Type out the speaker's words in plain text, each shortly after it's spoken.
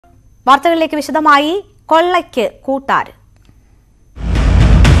വാർത്തകളിലേക്ക് വിശദമായി. കൊള്ളയ്ക്ക് കൂട്ടാര്.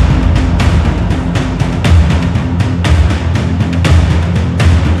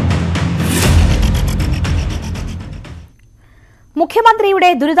 മുഖ്യമന്ത്രിയുടെ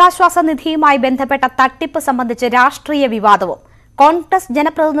ദുരിതാശ്വാസ നിധിയുമായി ബന്ധപ്പെട്ട തട്ടിപ്പ് സംബന്ധിച്ച് രാഷ്ട്രീയ വിവാദവും കോൺഗ്രസ്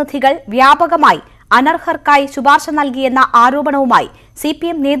ജനപ്രതിനിധികൾ വ്യാപകമായി അനർഹർക്കായി ശുപാർശ നൽകിയെന്ന ആരോപണവുമായി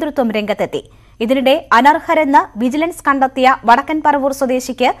സിപിഎം നേതൃത്വം രംഗത്തെത്തി. ഇതിനിടെ അനർഹരെന്ന് വിജിലൻസ് കണ്ടെത്തിയ വടക്കൻ പറവൂർ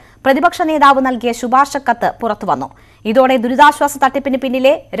സ്വദേശിക്ക് പ്രതിപക്ഷ നേതാവ് നൽകിയ ശുപാർശ കത്ത് പുറത്തുവന്നു. ഇതോടെ ദുരിതാശ്വാസ തട്ടിപ്പിന്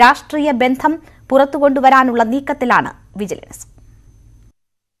പിന്നിലെ രാഷ്ട്രീയ ബന്ധം പുറത്തുകൊണ്ടുവരാനുള്ള നീക്കത്തിലാണ് വിജിലൻസ്.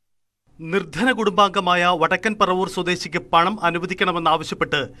 നിർധന കുടുംബാംഗമായ വടക്കൻ പറവൂർ സ്വദേശിക്ക് പണം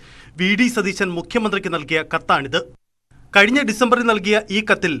അനുവദിക്കണമെന്നാവശ്യപ്പെട്ട് വി.ഡി. സതീശൻ മുഖ്യമന്ത്രിക്ക് നൽകിയ കത്താണിത്. കഴിഞ്ഞ ഡിസംബറിൽ നൽകിയ ഈ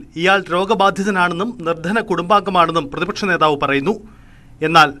കത്തിൽ ഇയാൾ രോഗബാധിതനാണെന്നും നിർധന കുടുംബാംഗമാണെന്നും പ്രതിപക്ഷ നേതാവ് പറയുന്നു.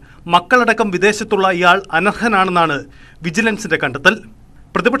 എന്നാൽ മക്കളടക്കം വിദേശത്തുള്ള ഇയാൾ അനർഹനാണെന്നാണ് വിജിലൻസിന്റെ കണ്ടെത്തൽ.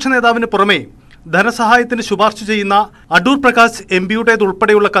 പ്രതിപക്ഷ നേതാവിന് പുറമെ ധനസഹായത്തിന് ശുപാർശ ചെയ്യുന്ന അടൂർ പ്രകാശ്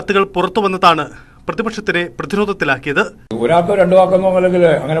എംപിയുടേതുൾപ്പെടെയുള്ള കത്തുകൾ പുറത്തുവന്നതാണ് പ്രതിപക്ഷത്തിനെ പ്രതിരോധത്തിലാക്കിയത്. ഒരാൾക്കോ രണ്ടു വാക്കൊന്നോ അല്ലെങ്കിൽ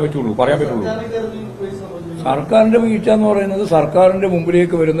അങ്ങനെ പറ്റുള്ളൂ, പറയാൻ പറ്റുള്ളൂ. സർക്കാരിന്റെ വീഴ്ച എന്ന് പറയുന്നത് സർക്കാരിന്റെ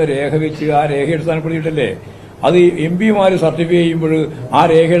മുമ്പിലേക്ക് വരുന്ന രേഖ വെച്ച് ആ രേഖ അടിസ്ഥാനപ്പെടുത്തിയിട്ടല്ലേ അത് എം പിമാര് സർട്ടിഫൈ ചെയ്യുമ്പോൾ ആ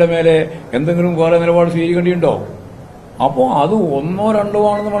രേഖയുടെ മേലെ എന്തെങ്കിലും വേറെ നിലപാട് സ്വീകരിക്കേണ്ടിയുണ്ടോ? അപ്പോൾ അത് ഒന്നോ രണ്ടോ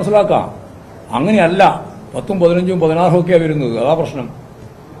ആണെന്ന് മനസ്സിലാക്കാം. അങ്ങനെയല്ല 10, 15, 16 ഒക്കെയാണ് വരുന്നത്. അതാ പ്രശ്നം.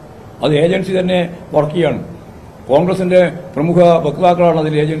 അത് ഏജൻസി തന്നെ വർക്ക് ചെയ്യാണ്. കോൺഗ്രസിന്റെ പ്രമുഖ വക്താക്കളാണ്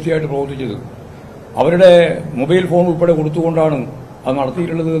അതിൽ ഏജൻസിയായിട്ട് പ്രവർത്തിച്ചത്. അവരുടെ മൊബൈൽ ഫോൺ ഉൾപ്പെടെ കൊടുത്തുകൊണ്ടാണ് അത്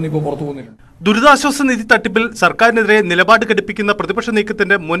നടത്തിയിട്ടുള്ളത് എന്ന് ഇപ്പോൾ പുറത്തു വന്നിട്ടുണ്ട്. ദുരിതാശ്വാസ നിധി തട്ടിപ്പിൽ സർക്കാരിനെതിരെ നിലപാട് ഘടിപ്പിക്കുന്ന പ്രതിപക്ഷ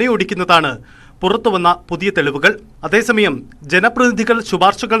നീക്കത്തിന്റെ മുനയൊടിക്കുന്നതാണ് പുറത്തുവന്ന പുതിയ തെളിവുകൾ. അതേസമയം ജനപ്രതിനിധികൾ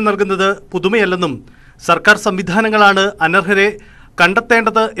ശുപാർശകൾ നൽകുന്നത് പുതുമയല്ലെന്നും സർക്കാർ സംവിധാനങ്ങളാണ് അനർഹരെ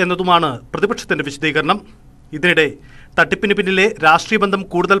കണ്ടെത്തേണ്ടത് എന്നതുമാണ് പ്രതിപക്ഷത്തിന്റെ വിശദീകരണം. ഇതിനിടെ തട്ടിപ്പിന് പിന്നിലെ രാഷ്ട്രീയ ബന്ധം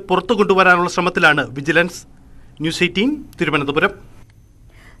കൂടുതൽ പുറത്തു കൊണ്ടുവരാനുള്ള ശ്രമത്തിലാണ് വിജിലൻസ്. ന്യൂസ് 18 തിരുവനന്തപുരം.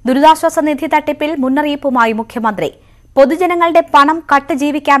 ദുരിതാശ്വാസ നിധി തട്ടിപ്പിൽ മുന്നറിയിപ്പുമായി മുഖ്യമന്ത്രി. പൊതുജനങ്ങളുടെ പണം കട്ട്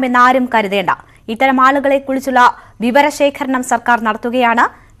ജീവിക്കാമെന്ന് ആരും കരുതേണ്ട. ഇത്തരം ആളുകളെ കുറിച്ചുള്ള വിവരശേഖരണം സർക്കാർ നടത്തുകയാണ്.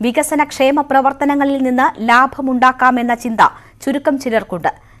 വികസന ക്ഷേമ പ്രവർത്തനങ്ങളിൽ നിന്ന് ലാഭമുണ്ടാക്കാമെന്ന ചിന്ത ചുരുക്കം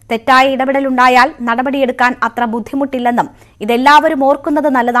ചിലർക്കുണ്ട്. തെറ്റായ ഇടപെടലുണ്ടായാൽ നടപടിയെടുക്കാൻ അത്ര ബുദ്ധിമുട്ടില്ലെന്നും ഇതെല്ലാവരും ഓർക്കുന്നത്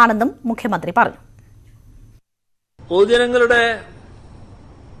നല്ലതാണെന്നും മുഖ്യമന്ത്രി പറഞ്ഞു. പൊതുജനങ്ങളുടെ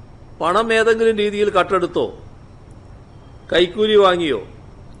പണം ഏതെങ്കിലും രീതിയിൽ കട്ടെടുത്തോ കൈക്കൂലി വാങ്ങിയോ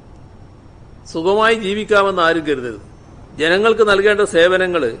സുഖമായി ജീവിക്കാമെന്ന് ആരും കരുതരുത്. ജനങ്ങൾക്ക് നൽകേണ്ട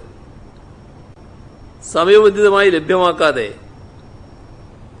സേവനങ്ങൾ സമയബന്ധിതമായി ലഭ്യമാക്കാതെ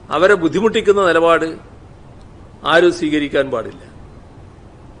അവരെ ബുദ്ധിമുട്ടിക്കുന്ന നിലപാട് ആരും സ്വീകരിക്കാൻ പാടില്ല.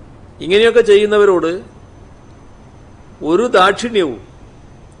 ഇങ്ങനെയൊക്കെ ചെയ്യുന്നവരോട് ഒരു ദാക്ഷിണ്യവും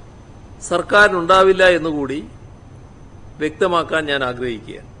സർക്കാരിനുണ്ടാവില്ല എന്നുകൂടി വ്യക്തമാക്കാൻ ഞാൻ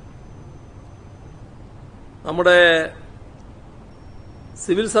ആഗ്രഹിക്കുകയാണ്. നമ്മുടെ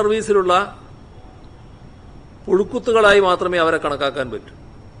സിവിൽ സർവീസിലുള്ള പുഴുക്കുത്തുകളായി മാത്രമേ അവരെ കണക്കാക്കാൻ പറ്റൂ.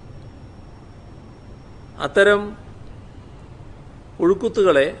 അത്തരം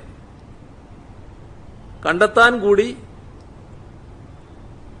പുഴുക്കുത്തുകളെ കണ്ടെത്താൻ കൂടി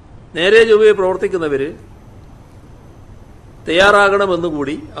നേരെ ചൊവ്വേ പ്രവർത്തിക്കുന്നവർ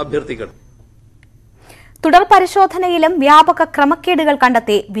തയ്യാറാകണമെന്നുകൂടി അഭ്യർത്ഥിക്കണം. തുടർ പരിശോധനയിലും വ്യാപക ക്രമക്കേടുകൾ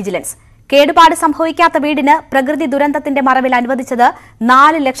കണ്ടെത്തി വിജിലൻസ്. കേടുപാട് സംഭവിക്കാത്ത വീടിന് പ്രകൃതി ദുരന്തത്തിന്റെ മറവിൽ അനുവദിച്ചത്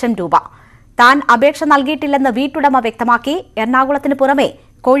 4 ലക്ഷം രൂപ. താൻ അപേക്ഷ നൽകിയിട്ടില്ലെന്ന് വീട്ടുടമ വ്യക്തമാക്കി. എറണാകുളത്തിന് പുറമെ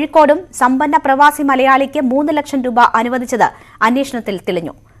കോഴിക്കോടും സമ്പന്ന പ്രവാസി മലയാളിക്ക് 3 ലക്ഷം രൂപ അനുവദിച്ചത് അന്വേഷണത്തിൽ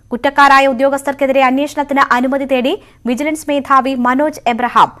തെളിഞ്ഞു. കുറ്റക്കാരായ ഉദ്യോഗസ്ഥർക്കെതിരെ അന്വേഷണത്തിന് അനുമതി തേടി വിജിലൻസ് മേധാവി മനോജ്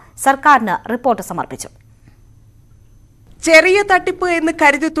എബ്രഹാം സർക്കാരിന് റിപ്പോർട്ട് സമർപ്പിച്ചു. ചെറിയ തട്ടിപ്പ് എന്ന്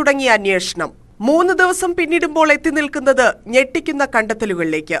കരുതി തുടങ്ങിയ അന്വേഷണം 3 ദിവസം പിന്നിടുമ്പോൾ എത്തി നിൽക്കുന്നത് ഞെട്ടിക്കുന്ന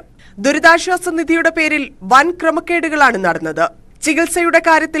കണ്ടെത്തലുകളിലേക്ക്. ദുരിതാശ്വാസ നിധിയുടെ പേരിൽ വൻ ക്രമക്കേടുകളാണ് നടന്നത്. ചികിത്സയുടെ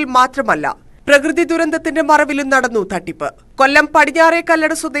കാര്യത്തിൽ മാത്രമല്ല, പ്രകൃതി ദുരന്തത്തിന്റെ മറവിലും നടന്നു തട്ടിപ്പ്. കൊല്ലം പടിഞ്ഞാറേ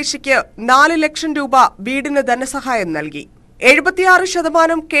കല്ലട സ്വദേശിക്ക് 4 ലക്ഷം രൂപ വീടിന് ധനസഹായം നൽകി.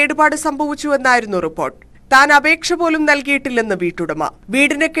 76% കേടുപാട് സംഭവിച്ചുവെന്നായിരുന്നു റിപ്പോർട്ട്. താൻ അപേക്ഷ പോലും നൽകിയിട്ടില്ലെന്ന് വീട്ടുടമ.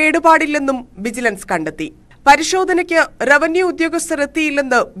 വീടിന് കേടുപാടില്ലെന്നും വിജിലൻസ് കണ്ടെത്തി. പരിശോധനയ്ക്ക് റവന്യൂ ഉദ്യോഗസ്ഥർ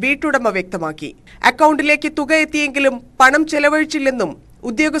എത്തിയില്ലെന്ന് വീട്ടുടമ വ്യക്തമാക്കി. അക്കൌണ്ടിലേക്ക് തുക എത്തിയെങ്കിലും പണം ചെലവഴിച്ചില്ലെന്നും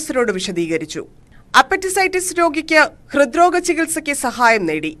ഉദ്യോഗസ്ഥരോട് വിശദീകരിച്ചു. അപ്പറ്റിസൈറ്റിസ് രോഗിക്ക് ഹൃദ്രോഗ ചികിത്സയ്ക്ക് സഹായം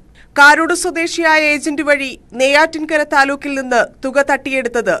നേടി. കാരോട് സ്വദേശിയായ ഏജന്റ് വഴി നെയ്യാറ്റിൻകര താലൂക്കിൽ നിന്ന് തുക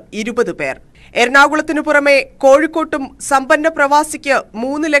തട്ടിയെടുത്തത് 20 പേർ. എറണാകുളത്തിനു പുറമെ കോഴിക്കോട്ടും സമ്പന്ന പ്രവാസിക്ക്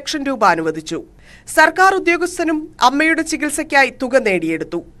 3 ലക്ഷം രൂപ അനുവദിച്ചു. സർക്കാർ ഉദ്യോഗസ്ഥനും അമ്മയുടെ ചികിത്സയ്ക്കായി തുക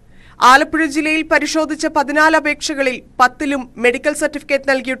നേടിയെടുത്തു. ആലപ്പുഴ ജില്ലയിൽ പരിശോധിച്ച 14 അപേക്ഷകളിൽ 10ലും മെഡിക്കൽ സർട്ടിഫിക്കറ്റ്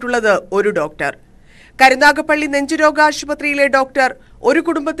നൽകിയിട്ടുള്ളത് ഒരു ഡോക്ടർ. കരുനാഗപ്പള്ളി നെഞ്ചുരോഗ ആശുപത്രിയിലെ ഡോക്ടർ ഒരു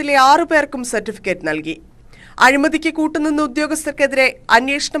കുടുംബത്തിലെ 6 പേർക്കും സർട്ടിഫിക്കറ്റ് നൽകി. അഴിമതിക്ക് കൂട്ടുനിന്ന ഉദ്യോഗസ്ഥർക്കെതിരെ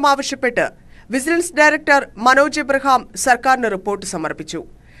അന്വേഷണം ആവശ്യപ്പെട്ട് വിജിലൻസ് ഡയറക്ടർ മനോജ് എബ്രഹാം സർക്കാരിന് റിപ്പോർട്ട് സമർപ്പിച്ചു.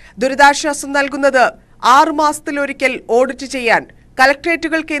 ദുരിതാശ്വാസം നൽകുന്നത് 6 മാസത്തിലൊരിക്കൽ ഓഡിറ്റ് ചെയ്യാൻ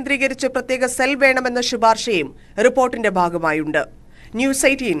കളക്ടറേറ്റുകൾ കേന്ദ്രീകരിച്ച് പ്രത്യേക സെൽ വേണമെന്ന ശുപാർശയും റിപ്പോർട്ടിന്റെ ഭാഗമായുണ്ട്. ന്യൂസ്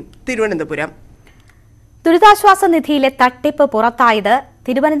 18 തിരുവനന്തപുരം. ദുരിതാശ്വാസ നിധിയിലെ തട്ടിപ്പ് പുറത്തായത്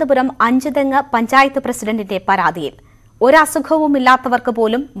തിരുവനന്തപുരം അഞ്ചുതെങ്ങ് പഞ്ചായത്ത് പ്രസിഡന്റിന്റെ പരാതിയിൽ. ഒരസുഖവുമില്ലാത്തവർക്ക്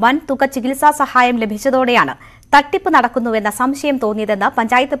പോലും വൻ തുക ചികിത്സാ സഹായം ലഭിച്ചതോടെയാണ് തട്ടിപ്പ് നടക്കുന്നുവെന്ന സംശയം തോന്നിയതെന്ന്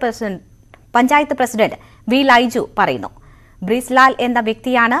പഞ്ചായത്ത് പ്രസിഡന്റ് വി ലൈജു പറയുന്നു. ബ്രീസ്ലാൽ എന്ന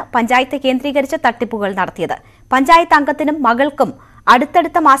വ്യക്തിയാണ് പഞ്ചായത്ത് കേന്ദ്രീകരിച്ച് തട്ടിപ്പുകൾ നടത്തിയത്. പഞ്ചായത്ത് അംഗത്തിനും മകൾക്കും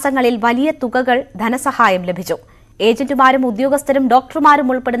അടുത്തടുത്ത മാസങ്ങളിൽ വലിയ തുകകൾ ധനസഹായം ലഭിച്ചു. ഏജന്റുമാരും ഉദ്യോഗസ്ഥരും ഡോക്ടർമാരും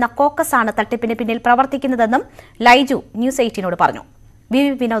ഉൾപ്പെടുന്ന കോക്കസാണ് തട്ടിപ്പിന് പിന്നിൽ പ്രവർത്തിക്കുന്നതെന്നും ലൈജു ന്യൂസ് 18നോട് പറഞ്ഞു. വി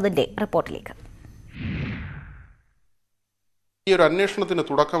വിനോദിന്റെ റിപ്പോർട്ടിലേക്ക്. ഈ ഒരു അന്വേഷണത്തിന്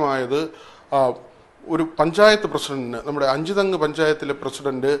തുടക്കമായത് ഒരു പഞ്ചായത്ത് പ്രസിഡന്റിന്, നമ്മുടെ അഞ്ചുതെങ്ങ് പഞ്ചായത്തിലെ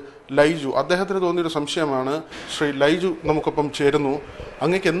പ്രസിഡന്റ് ലൈജു, അദ്ദേഹത്തിന് തോന്നിയൊരു സംശയമാണ്. ശ്രീ ലൈജു നമുക്കൊപ്പം ചേരുന്നു.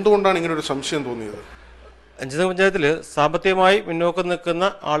 അങ്ങേക്ക് എന്തുകൊണ്ടാണ് ഇങ്ങനെ ഒരു സംശയം തോന്നിയത്? അഞ്ചുതെങ്ങ് പഞ്ചായത്തിൽ സാമ്പത്തികമായി മുന്നോക്കം നിൽക്കുന്ന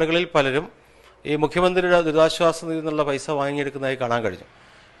ആളുകളിൽ പലരും ഈ മുഖ്യമന്ത്രിയുടെ ദുരിതാശ്വാസ നിധിയിൽ നിന്നുള്ള പൈസ വാങ്ങിയെടുക്കുന്നതായി കാണാൻ കഴിഞ്ഞു.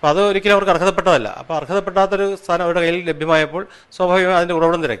 അപ്പോൾ അത് ഒരിക്കലും അവർക്ക് അർഹതപ്പെട്ടതല്ല. അപ്പോൾ അർഹതപ്പെടാത്തൊരു സ്ഥാനം അവരുടെ കയ്യിൽ ലഭ്യമായപ്പോൾ സ്വാഭാവികമായി അതിൻ്റെ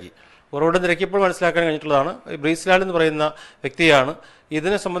ഉറവിടം തിരക്കിയപ്പോൾ മനസ്സിലാക്കാൻ കഴിഞ്ഞിട്ടുള്ളതാണ് ബ്രീസ്ലാൽ എന്ന് പറയുന്ന വ്യക്തിയാണ്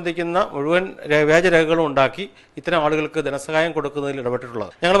ഇതിനെ സംബന്ധിക്കുന്ന മുഴുവൻ വ്യാജരേഖകളും ഉണ്ടാക്കി ഇത്തരം ആളുകൾക്ക് ധനസഹായം കൊടുക്കുന്നതിൽ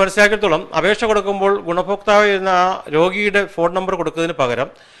ഇടപെട്ടിട്ടുള്ളത്. ഞങ്ങൾ മനസ്സിലാക്കിയിടത്തോളം അപേക്ഷ കൊടുക്കുമ്പോൾ ഗുണഭോക്താവ് എന്ന ആ രോഗിയുടെ ഫോൺ നമ്പർ കൊടുക്കുന്നതിന് പകരം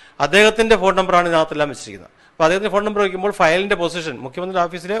അദ്ദേഹത്തിൻ്റെ ഫോൺ നമ്പറാണ് ഇതിനകത്തെല്ലാം വെച്ചിരിക്കുന്നത്. അപ്പോൾ അദ്ദേഹത്തിന് ഫോൺ നമ്പർ വയ്ക്കുമ്പോൾ ഫയലിൻ്റെ പൊസിഷൻ, മുഖ്യമന്ത്രി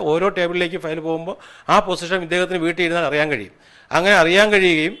ഓഫീസിലെ ഓരോ ടേബിളിലേക്ക് ഫയൽ പോകുമ്പോൾ ആ പൊസിഷൻ ഇദ്ദേഹത്തിന് വീട്ടിൽ ഇരുന്നാൽ അറിയാൻ കഴിയും. അങ്ങനെ അറിയാൻ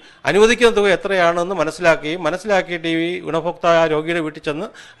കഴിയുകയും അനുവദിക്കുന്ന തുക എത്രയാണെന്ന് മനസ്സിലാക്കിയിട്ട് ഈ ഗുണഭോക്തായ രോഗിയുടെ വീട്ടിൽ ചെന്ന്,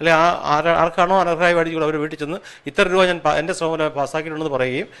 അല്ലെങ്കിൽ ആർക്കാണോ അനർഹമായി മേടിച്ചുകൊണ്ട് അവരുടെ വീട്ടിൽ ചെന്ന് ഇത്ര രൂപ ഞാൻ എൻ്റെ ശ്രമം പാസ്സാക്കിയിട്ടുണ്ടെന്ന്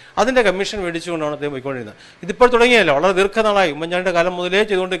പറയുകയും അതിൻ്റെ കമ്മീഷൻ മേടിച്ചുകൊണ്ടാണ് അദ്ദേഹം പോയിക്കൊണ്ടിരുന്നത്. ഇതിപ്പോൾ തുടങ്ങിയല്ലോ, വളരെ ദീർഘനാളായി ഉമ്മൻചാണ്ടിയുടെ കാലം മുതലേ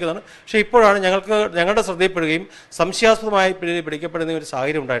ചെയ്തുകൊണ്ടിരിക്കുന്നതാണ്. പക്ഷേ ഇപ്പോഴാണ് ഞങ്ങളുടെ ശ്രദ്ധയിൽപ്പെടുകയും സംശയാസ്പദമായി പിടിക്കപ്പെടുന്ന ഒരു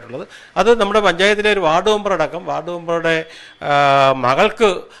സാഹചര്യം ഉണ്ടായിട്ടുള്ളത്. അത് നമ്മുടെ പഞ്ചായത്തിലെ ഒരു വാർഡ് മെമ്പർ അടക്കം, വാർഡ് മെമ്പറുടെ മകൾക്ക്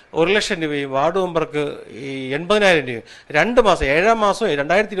 1 ലക്ഷം രൂപയും വാർഡ് മെമ്പർക്ക് ഈ 80,000 രൂപയും 2 മാസം 7-ാം മാസവും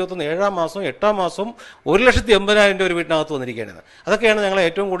 2021 7-ാം മാസവും 8-ാം മാസവും 1,80,000 രൂപ ഒരു വീട്ടിനകത്ത് വന്നിരിക്കുകയാണ്. അതൊക്കെയാണ് ഞങ്ങളെ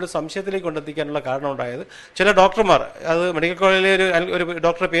ഏറ്റവും കൂടുതൽ സംശയത്തിലേക്ക് കൊണ്ടെത്തിക്കാനുള്ള കാരണമുണ്ടായത്. ചില ഡോക്ടർമാർ, അത് മെഡിക്കൽ കോളേജിലെ ഒരു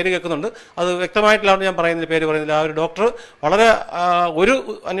ഡോക്ടറെ പേര് കേൾക്കുന്നുണ്ട്, അത് വ്യക്തമായിട്ടാണ് ഞാൻ പേര് പറയുന്നില്ല. ആ ഒരു ഡോക്ടർ വളരെ ഒരു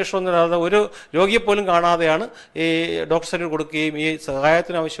അന്വേഷണം ഇല്ലാതെ ഒരു രോഗിയെ പോലും കാണാതെയാണ് ഈ ഡോക്ടർ സർട്ടിഫിക്കറ്റ് കൊടുക്കുകയും ഈ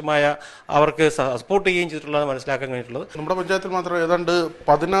സഹായത്തിന് ആവശ്യമായ അവർക്ക് സപ്പോർട്ട് ചെയ്യുകയും ചെയ്തിട്ടുള്ളത് മനസ്സിലാക്കാൻ കഴിഞ്ഞിട്ടുള്ളത്. നമ്മുടെ പഞ്ചായത്തിൽ മാത്രം ഏതാണ്ട്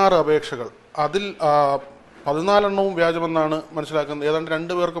 16 അപേക്ഷകൾ, അതിൽ 14 എണ്ണവും വ്യാജമെന്നാണ് മനസ്സിലാക്കുന്നത്. ഏതാണ്ട്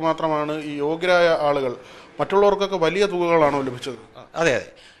 2 പേർക്ക് മാത്രമാണ് ഈ യോഗ്യരായ ആളുകൾ. മറ്റുള്ളവർക്കൊക്കെ വലിയ തുകകളാണോ ലഭിച്ചത്? അതെ.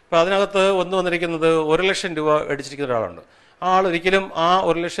 ഇപ്പോൾ അതിനകത്ത് വന്നിരിക്കുന്നത് 1 ലക്ഷം രൂപ മേടിച്ചിരിക്കുന്ന ഒരാളുണ്ട്. ആ ആൾ ഒരിക്കലും ആ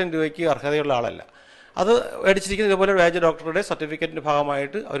 1 ലക്ഷം രൂപയ്ക്ക് അർഹതയുള്ള ആളല്ല. അത് മേടിച്ചിരിക്കുന്നത് ഇതുപോലെ വ്യാജ ഡോക്ടറുടെ സർട്ടിഫിക്കറ്റിൻ്റെ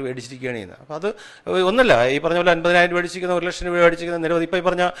ഭാഗമായിട്ട് അവർ മേടിച്ചിരിക്കുകയാണ് ചെയ്യുന്നത്. അപ്പോൾ അത് ഒന്നല്ല, ഈ പറഞ്ഞ പോലെ 50,000 മേടിച്ചിരിക്കുന്ന 1 ലക്ഷം രൂപ മേടിച്ചിരിക്കുന്ന നിരവധി. ഇപ്പോൾ ഈ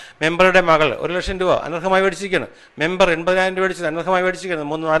പറഞ്ഞ മെമ്പറുടെ മകൾ 1 ലക്ഷം രൂപ അനർഹമായി മേടിച്ചിരിക്കുകയാണ്. മെമ്പർ 80,000 രൂപ മേടിച്ചത് അനർഹമായി മേടിച്ചിരിക്കുന്നത്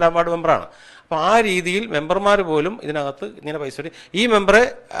 3-4 വാർഡ് മെമ്പറാണ്. അപ്പോൾ ആ രീതിയിൽ മെമ്പർമാർ പോലും ഇതിനകത്ത് ഇങ്ങനെ പൈസ ഈ മെമ്പറെ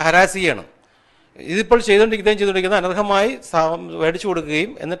ഹരാസ് ചെയ്യണം. ഇതിപ്പോൾ ചെയ്തുകൊണ്ടിരിക്കുന്ന അനർഹമായി മേടിച്ചു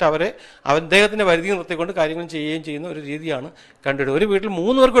കൊടുക്കുകയും എന്നിട്ട് അദ്ദേഹത്തിൻ്റെ പരിധി നിർത്തിക്കൊണ്ട് കാര്യങ്ങൾ ചെയ്യുകയും ചെയ്യുന്ന ഒരു രീതിയാണ് കണ്ടിട്ട്. ഒരു വീട്ടിൽ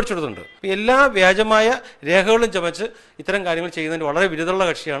 3 പേർക്ക് മേടിച്ചു കൊടുത്തിട്ടുണ്ട്. എല്ലാ വ്യാജമായ രേഖകളും ചമച്ച് ഇത്തരം കാര്യങ്ങൾ ചെയ്യുന്നതിന് വളരെ വിരുദ്ധമുള്ള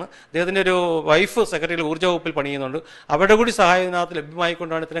കക്ഷിയാണ്. അദ്ദേഹത്തിൻ്റെ ഒരു വൈഫ് സെക്രട്ടറിയിൽ ഊർജ്ജ വകുപ്പിൽ പണിയുന്നുണ്ട്. അവരുടെ കൂടി സഹായം ഇതിനകത്ത്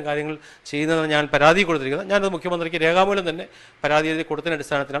ലഭ്യമായിക്കൊണ്ടാണ് ഇത്തരം കാര്യങ്ങൾ ചെയ്യുന്നതെന്ന് ഞാൻ പരാതി കൊടുത്തിരിക്കുന്നത്. ഞാനത് മുഖ്യമന്ത്രിക്ക് രേഖാമൂലം തന്നെ പരാതി കൊടുത്തതിൻ്റെ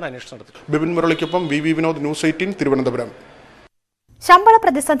അടിസ്ഥാനത്തിലാണ് അന്വേഷണം നടത്തിയത്. Bipin മുരളിക്കൊപ്പം V Vinod, news 18 Thiruvananthapuram. ശമ്പള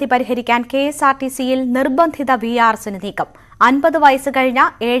പ്രതിസന്ധി പരിഹരിക്കാൻ KSRTCയിൽ നിർബന്ധിത VRSന് നീക്കം. 50 വയസ്സ് കഴിഞ്ഞ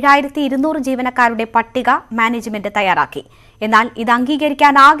 7200 ജീവനക്കാരുടെ പട്ടിക മാനേജ്മെന്റ് തയ്യാറാക്കി. എന്നാൽ ഇത്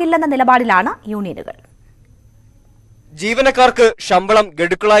അംഗീകരിക്കാനാകില്ലെന്ന നിലപാടിലാണ് യൂണിയനുകൾ. ജീവനക്കാർക്ക് ശമ്പളം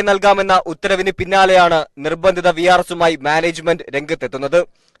ഗഡുക്കളായി നൽകാമെന്ന ഉത്തരവിന് പിന്നാലെയാണ് നിർബന്ധിത VRSുമായി മാനേജ്മെന്റ് രംഗത്തെത്തുന്നത്.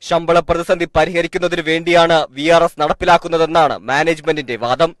 ശമ്പള പ്രതിസന്ധി പരിഹരിക്കുന്നതിനു വേണ്ടിയാണ് VRS നടപ്പിലാക്കുന്നതെന്നാണ് മാനേജ്മെന്റിന്റെ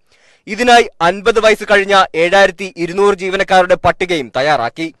വാദം. ഇതിനായി 50 വയസ്സ് കഴിഞ്ഞ 7200 ജീവനക്കാരുടെ പട്ടികയും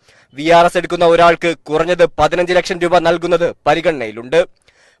തയ്യാറാക്കി. VRS എടുക്കുന്ന ഒരാൾക്ക് കുറഞ്ഞത് 15 ലക്ഷം രൂപ നൽകുന്നത് പരിഗണനയിലുണ്ട്.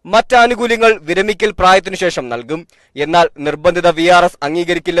 മറ്റാനുകൂല്യങ്ങൾ വിരമിക്കൽ പ്രായത്തിനു ശേഷം നൽകും. എന്നാൽ നിർബന്ധിത VRS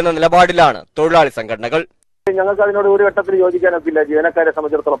അംഗീകരിക്കില്ലെന്ന നിലപാടിലാണ് തൊഴിലാളി സംഘടനകൾ. ഞങ്ങൾക്ക് അതിനോട് ഒരു ഘട്ടത്തിൽ യോജിക്കാനൊക്കില്ല. ജീവനക്കാരെ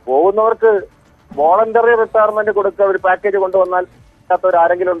സംബന്ധിച്ചിടത്തോളം പോകുന്നവർക്ക് വോളണ്ടറി റിട്ടയർമെന്റ് കൊടുക്കുക, ഒരു പാക്കേജ് കൊണ്ടുവന്നാൽ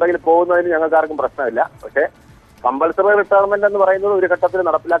ആരെങ്കിലും ഉണ്ടെങ്കിൽ പോകുന്നതിന് ഞങ്ങൾക്ക് ആർക്കും പ്രശ്നമില്ല. പക്ഷേ കമ്പൽസറി റിട്ടയർമെന്റ് എന്ന് പറയുന്നത് ഒരു ഘട്ടത്തിൽ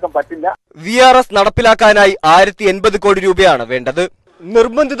നടപ്പിലാക്കാൻ പറ്റില്ല. VRS നടപ്പിലാക്കാനായി 1080 കോടി രൂപയാണ് വേണ്ടത്.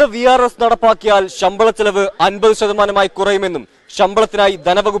 നിർബന്ധിത VRS നടപ്പാക്കിയാൽ ശമ്പള ചെലവ് 50% കുറയുമെന്നും ശമ്പളത്തിനായി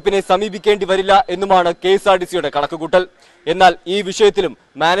ധനവകുപ്പിനെ സമീപിക്കേണ്ടി വരില്ല എന്നുമാണ് KSRTCയുടെ കണക്കുകൂട്ടൽ. എന്നാൽ ഈ വിഷയത്തിലും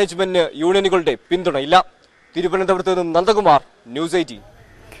മാനേജ്മെന്റിന് യൂണിയനുകളുടെ പിന്തുണയില്ല. തിരുവനന്തപുരത്ത് നിന്നും നന്ദകുമാർ, ന്യൂസ് 18.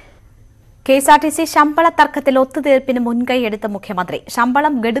 കെഎസ്ആർടിസി ശമ്പള തർക്കത്തിൽ ഒത്തുതീർപ്പിന് മുൻകൈയെടുത്ത മുഖ്യമന്ത്രി.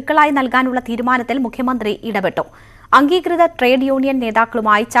 ശമ്പളം ഗഡുക്കളായി നൽകാനുള്ള തീരുമാനത്തിൽ മുഖ്യമന്ത്രി ഇടപെട്ടു. അംഗീകൃത ട്രേഡ് യൂണിയൻ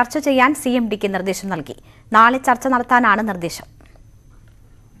നേതാക്കളുമായി ചർച്ച ചെയ്യാൻ സിഎംഡിക്ക് നിർദ്ദേശം നൽകി. നാളെ ചർച്ച നടത്താനാണ് നിർദ്ദേശം.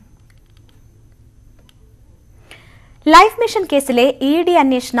 ലൈഫ് മിഷൻ കേസിലെ ഇഡി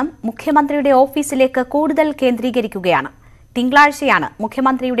അന്വേഷണം മുഖ്യമന്ത്രിയുടെ ഓഫീസിലേക്ക് കൂടുതൽ കേന്ദ്രീകരിക്കുകയാണ്. തിങ്കളാഴ്ചയാണ്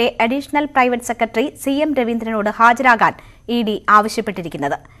മുഖ്യമന്ത്രിയുടെ അഡീഷണൽ പ്രൈവറ്റ് സെക്രട്ടറി സിഎം രവീന്ദ്രനോട് ഹാജരാകാൻ ഇഡി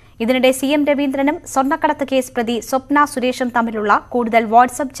ആവശ്യപ്പെട്ടിരിക്കുന്നത്. ഇതിനിടെ സിഎം രവീന്ദ്രനും സ്വർണ്ണക്കടത്ത് കേസ് പ്രതി സ്വപ്ന സുരേഷും തമ്മിലുള്ള കൂടുതൽ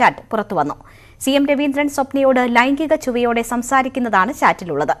വാട്സ്ആപ്പ് ചാറ്റ് പുറത്തുവന്നു. സിഎം രവീന്ദ്രൻ സ്വപ്നയോട് ലൈംഗിക ചുവയോടെ സംസാരിക്കുന്നതാണ്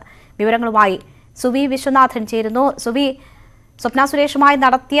ചാറ്റിലുള്ളത്. വിവരങ്ങളുമായി സുവി വിശ്വനാഥൻ ചേരുന്നു. സുവി, സ്വപ്ന സുരേഷുമായി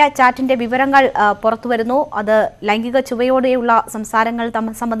നടത്തിയ ചാറ്റിന്റെ വിവരങ്ങൾ പുറത്തുവരുന്നു. അത് ലൈംഗിക ചുവയോടെയുള്ള സംസാരങ്ങൾ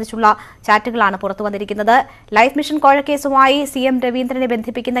സംബന്ധിച്ചുള്ള ചാറ്റുകളാണ് പുറത്തു വന്നിരിക്കുന്നത്. ലൈഫ് മിഷൻ കോഴക്കേസുമായി സിഎം രവീന്ദ്രനെ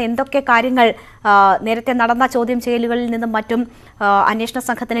ബന്ധിപ്പിക്കുന്ന എന്തൊക്കെ കാര്യങ്ങൾ നേരത്തെ നടന്ന ചോദ്യം ചെയ്യലുകളിൽ നിന്നും മറ്റും അന്വേഷണ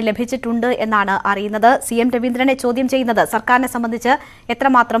സംഘത്തിന് ലഭിച്ചിട്ടുണ്ട് എന്നാണ് അറിയുന്നത്. സിഎം രവീന്ദ്രനെ ചോദ്യം ചെയ്യുന്നത് സർക്കാരിനെ സംബന്ധിച്ച്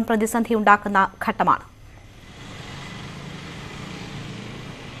എത്രമാത്രം പ്രതിസന്ധി ഉണ്ടാക്കുന്ന ഘട്ടമാണ്?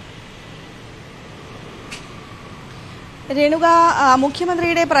 രേണുക,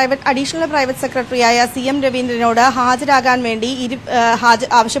 മുഖ്യമന്ത്രിയുടെ അഡീഷണൽ പ്രൈവറ്റ് സെക്രട്ടറിയായ സിഎം രവീന്ദ്രനോട് ഹാജരാകാൻ വേണ്ടി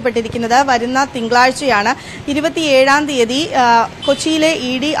ആവശ്യപ്പെട്ടിരിക്കുന്നത് വരുന്ന തിങ്കളാഴ്ചയാണ്. 27-ാം തീയതി കൊച്ചിയിലെ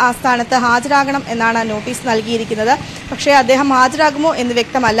ഇഡി ആസ്ഥാനത്ത് ഹാജരാകണം എന്നാണ് നോട്ടീസ് നൽകിയിരിക്കുന്നത്. പക്ഷേ അദ്ദേഹം ഹാജരാകുമോ എന്ന്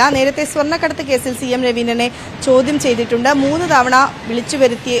വ്യക്തമല്ല. നേരത്തെ സ്വർണ്ണക്കടത്ത് കേസിൽ സിഎം രവീന്ദ്രനെ ചോദ്യം ചെയ്തിട്ടുണ്ട്. 3 തവണ വിളിച്ചു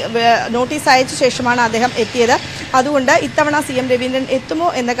വരുത്തി നോട്ടീസ് അയച്ച ശേഷമാണ് അദ്ദേഹം എത്തിയത്. അതുകൊണ്ട് ഇത്തവണ സിഎം രവീന്ദ്രൻ എത്തുമോ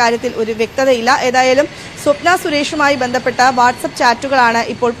എന്ന കാര്യത്തിൽ ഒരു വ്യക്തതയില്ല. ഏതായാലും സ്വപ്ന സുരേഷുമായി ബന്ധപ്പെട്ട വാട്സ്ആപ്പ് ചാറ്റുകളാണ്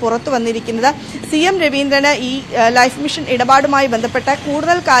ഇപ്പോൾ പുറത്തു വന്നിരിക്കുന്നത്. സിഎം രവീന്ദ്രന് ഈ ലൈഫ് മിഷൻ ഇടപാടുമായി ബന്ധപ്പെട്ട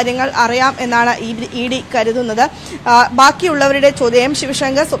കൂടുതൽ കാര്യങ്ങൾ അറിയാം എന്നാണ് ഇഡി കരുതുന്നത്. ബാക്കിയുള്ളവരുടെ ചോദ്യം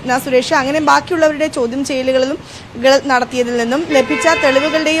ശിവശങ്കർ, സ്വപ്ന സുരേഷ് അങ്ങനെ ബാക്കിയുള്ളവരുടെ ചോദ്യം ചെയ്യലുകളും നടത്തിയതിൽ നിന്നും ലഭിച്ച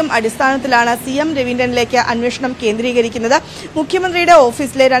തെളിവുകളുടെയും അടിസ്ഥാനത്തിലാണ് സിഎം രവീന്ദ്രനിലേക്ക് അന്വേഷണം കേന്ദ്രീകരിക്കുന്നത്. മുഖ്യമന്ത്രിയുടെ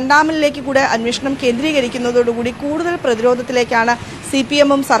ഓഫീസിലെ 2-ാമിലേക്ക് കൂടെ അന്വേഷണം കേന്ദ്രീകരിക്കുന്നതോടുകൂടി കൂടുതൽ പ്രതിരോധത്തിലേക്കാണ്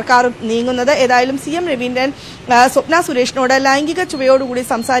സിപിഎമ്മും സർക്കാരും നീങ്ങുന്നത്. ഏതായാലും സിഎം രവീന്ദ്രൻ സ്വപ്ന സുരേഷിനോട് ലൈംഗിക ചുവയോടുകൂടി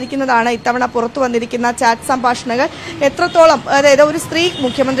സംസാരിക്കുന്നതാണ് ഇത്തവണ പുറത്തു വന്നിരിക്കുന്ന ചാറ്റ് സംഭാഷണങ്ങൾ. എത്രത്തോളം, അതായത് ഒരു സ്ത്രീ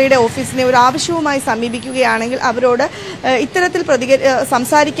മുഖ്യമന്ത്രിയുടെ ഓഫീസിനെ ഒരു ആവശ്യവുമായി സമീപിക്കുകയാണെങ്കിൽ അവരോട് ഇത്തരത്തിൽ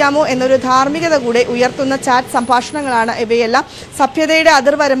സംസാരിക്കാമോ എന്നൊരു ധാർമ്മികത കൂടെ ഉയർത്തുന്ന ചാറ്റ് സംഭാഷണങ്ങളാണ് ഇവയെല്ലാം. സഭ്യതയുടെ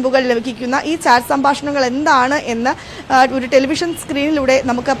അതിർവരമ്പുകൾ ലംഘിക്കുന്ന ഈ ചാറ്റ് സംഭാഷണങ്ങൾ എന്താണ് എന്ന് ഒരു ടെലിവിഷൻ സ്ക്രീനിലൂടെ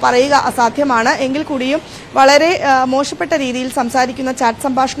നമുക്ക് പറയുക അസാധ്യമാണ്. എങ്കിൽ കൂടിയും വളരെ മോശപ്പെട്ട രീതിയിൽ സംസാരിക്കുന്ന ചാറ്റ്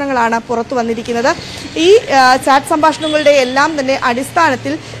സംഭാഷണങ്ങളാണ് പുറത്തു വന്നിരിക്കുന്നത്. ഈ ചാറ്റ് സംഭാഷണങ്ങളുടെ എല്ലാം തന്നെ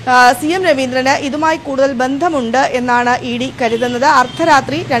അടിസ്ഥാനത്തിൽ സിഎം രവീന്ദ്രന് ഇതുമായി കൂടുതൽ ബന്ധമുണ്ട് എന്നാണ് ഇഡി കരുതുന്നത്.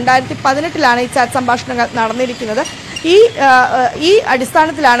 അർദ്ധരാത്രി 2018 ഈ ചാറ്റ് സംഭാഷണങ്ങൾ നടന്നിരിക്കുന്നത്. ഈ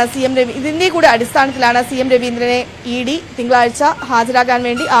അടിസ്ഥാനത്തിലാണ് ഇതിന്റെ കൂടെ അടിസ്ഥാനത്തിലാണ് സിഎം രവീന്ദ്രനെ ഇഡി തിങ്കളാഴ്ച ഹാജരാകാൻ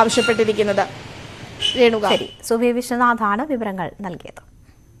വേണ്ടി ആവശ്യപ്പെട്ടിരിക്കുന്നത്. രേണുക, സുവി വിശ്വനാഥാണ് വിവരങ്ങൾ നൽകിയത്.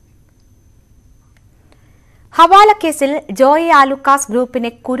 ഹവാല കേസിൽ ജോയി ആലുക്കാസ് ഗ്രൂപ്പിനെ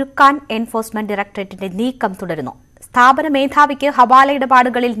കുരുക്കാൻ എൻഫോഴ്സ്മെന്റ് ഡയറക്ടറേറ്റിന്റെ നീക്കം തുടരുന്നു. സ്ഥാപന മേധാവിക്ക് ഹവാല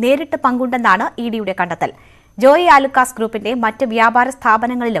ഇടപാടുകളിൽ നേരിട്ട് പങ്കുണ്ടെന്നാണ് ഇഡിയുടെ കണ്ടെത്തൽ. ജോയി ആലുക്കാസ് ഗ്രൂപ്പിന്റെ മറ്റ് വ്യാപാര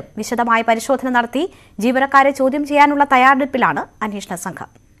സ്ഥാപനങ്ങളിലും വിശദമായ പരിശോധന നടത്തി ജീവനക്കാരെ ചോദ്യം ചെയ്യാനുള്ള തയ്യാറെടുപ്പിലാണ് അന്വേഷണ സംഘം.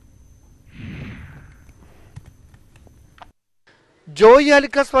 ജോയി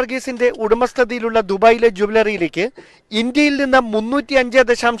ആലുക്കാസ് വർഗീസിന്റെ ഉടമസ്ഥതയിലുള്ള ദുബായിലെ ജുവലറിയിലേക്ക് ഇന്ത്യയിൽ നിന്ന്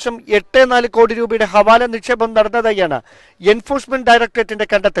 305.84 കോടി രൂപയുടെ ഹവാല നിക്ഷേപം നടന്നതായാണ് എൻഫോഴ്സ്മെന്റ് ഡയറക്ടറേറ്റിന്റെ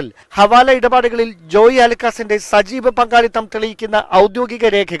കണ്ടെത്തൽ. ഹവാല ഇടപാടുകളിൽ ജോയി ആലുക്കാസിന്റെ സജീവ പങ്കാളിത്തം തെളിയിക്കുന്ന ഔദ്യോഗിക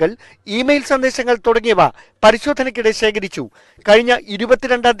രേഖകൾ, ഇമെയിൽ സന്ദേശങ്ങൾ തുടങ്ങിയവ പരിശോധനയ്ക്കിടെ ശേഖരിച്ചു. കഴിഞ്ഞ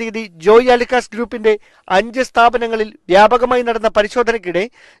 22-ാം തീയതി ജോയി ആലുക്കാസ് ഗ്രൂപ്പിന്റെ 5 സ്ഥാപനങ്ങളിൽ വ്യാപകമായി നടന്ന പരിശോധനയ്ക്കിടെ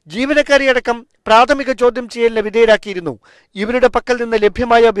ജീവനക്കാരെയടക്കം പ്രാഥമിക ചോദ്യം ചെയ്യലിന് വിധേയരാക്കിയിരുന്നു. ഇവരുടെ പക്കൽ നിന്ന്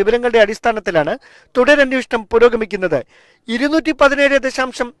ലഭ്യമായ വിവരങ്ങളുടെ അടിസ്ഥാനത്തിലാണ് തുടരന്വേഷണം പുരോഗമിക്കുന്നത്.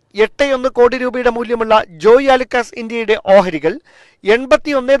 217.81 കോടി രൂപയുടെ മൂല്യമുള്ള ജോയി ആലുക്കാസ് ഇന്ത്യയുടെ ഓഹരികൾ,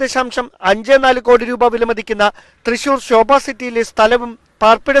 81.54 കോടി രൂപ വിലമതിക്കുന്ന തൃശൂർ ശോഭ സിറ്റിയിലെ സ്ഥലവും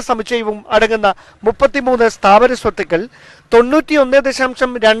പാർപ്പിട സമുച്ചയവും അടങ്ങുന്ന 33 സ്ഥാവര സ്വത്തുക്കൾ,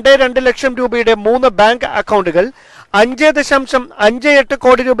 91.22 ലക്ഷം രൂപയുടെ 3 ബാങ്ക് അക്കൗണ്ടുകൾ, 5.58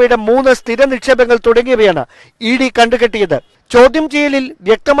 കോടി രൂപയുടെ 3 സ്ഥിര നിക്ഷേപങ്ങൾ തുടങ്ങിയവയാണ് ഇഡി കണ്ടുകെട്ടിയത്. ചോദ്യം ചെയ്യലിൽ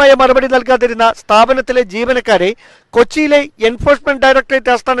വ്യക്തമായ മറുപടി നൽകാതിരുന്ന സ്ഥാപനത്തിലെ ജീവനക്കാരെ കൊച്ചിയിലെ എൻഫോഴ്സ്മെന്റ്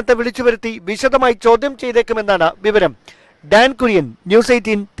ഡയറക്ടറേറ്റ് ആസ്ഥാനത്ത് വിളിച്ചുവരുത്തി വിശദമായി ചോദ്യം ചെയ്തേക്കുമെന്നാണ് വിവരം. Dan Kurian, news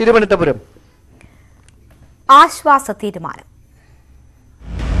 18, Thiruvananthapuram. ആശ്വാസ തീരുമാനം.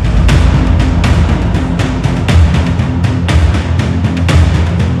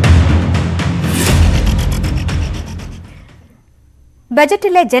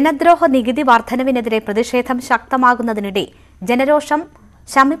 ബജറ്റിലെ ജനദ്രോഹ നികുതി വർധനവിനെതിരെ പ്രതിഷേധം ശക്തമാകുന്നതിനിടെ ജനരോഷം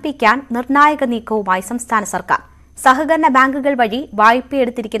ശമിപ്പിക്കാൻ നിർണായക നീക്കവുമായി സംസ്ഥാന സർക്കാർ. സഹകരണ ബാങ്കുകൾ വഴി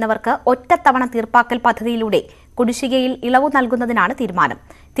വായ്പയെടുത്തിരിക്കുന്നവർക്ക് ഒറ്റത്തവണ തീർപ്പാക്കൽ പദ്ധതിയിലൂടെ കുടിശ്ശികയിൽ ഇളവ് നൽകുന്നതിനാണ് തീരുമാനം.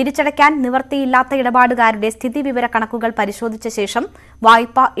 തിരിച്ചടയ്ക്കാൻ നിവൃത്തിയില്ലാത്ത ഇടപാടുകാരുടെ സ്ഥിതിവിവര കണക്കുകൾ പരിശോധിച്ച ശേഷം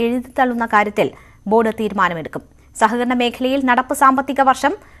വായ്പ എഴുതിത്തള്ളുന്ന കാര്യത്തിൽ ബോർഡ് തീരുമാനമെടുക്കും. സഹകരണ മേഖലയിൽ നടപ്പ് സാമ്പത്തിക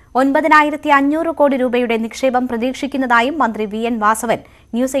വർഷം 9,500 കോടി രൂപയുടെ നിക്ഷേപം പ്രതീക്ഷിക്കുന്നതായും മന്ത്രി വി.എൻ. വാസവൻ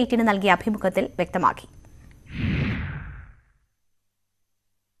ന്യൂസ് 18 നൽകിയ അഭിമുഖത്തിൽ വ്യക്തമാക്കി.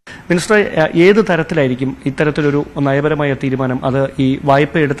 മിനിസ്റ്റർ, ഏത് തരത്തിലായിരിക്കും ഇത്തരത്തിലൊരു നയപരമായ തീരുമാനം അത് ഈ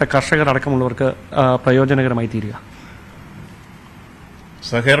വായ്പ എടുത്ത കർഷകർ അടക്കമുള്ളവർക്ക് പ്രയോജനകരമായി തീരുക?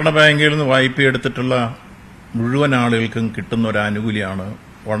 സഹകരണ ബാങ്കിൽ നിന്ന് വായ്പ എടുത്തിട്ടുള്ള മുഴുവൻ ആളുകൾക്കും കിട്ടുന്ന ഒരു ആനുകൂല്യമാണ്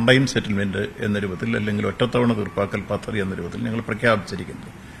വൺ ടൈം സെറ്റിൽമെന്റ് എന്ന രൂപത്തിൽ അല്ലെങ്കിൽ ഒറ്റത്തവണ തീർപ്പാക്കൽ പദ്ധതി എന്ന രൂപത്തിൽ ഞങ്ങൾ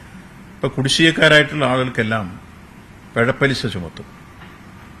പ്രഖ്യാപിച്ചിരിക്കുന്നത്. ഇപ്പോൾ കുടിശ്ശികക്കാരായിട്ടുള്ള ആളുകൾക്കെല്ലാം പിഴപ്പലിശ ചുമത്തും.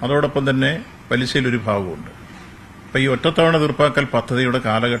 അതോടൊപ്പം തന്നെ പലിശയിലൊരു ഭാഗമുണ്ട്. അപ്പോൾ ഈ ഒറ്റത്തവണ തീർപ്പാക്കൽ പദ്ധതിയുടെ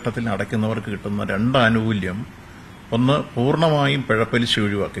കാലഘട്ടത്തിൽ അടയ്ക്കുന്നവർക്ക് കിട്ടുന്ന രണ്ട് ആനുകൂല്യം: ഒന്ന്, പൂർണ്ണമായും പിഴപ്പലിശ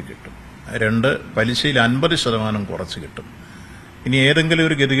ഒഴിവാക്കി കിട്ടും. രണ്ട്, പലിശയിൽ 50% കുറച്ച് കിട്ടും. ഇനി ഏതെങ്കിലും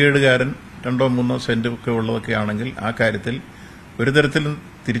ഒരു ഗതികേടുകാരൻ 2-3 സെന്റ് ഒക്കെ ഉള്ളതൊക്കെ ആണെങ്കിൽ ആ കാര്യത്തിൽ ഒരു തരത്തിലും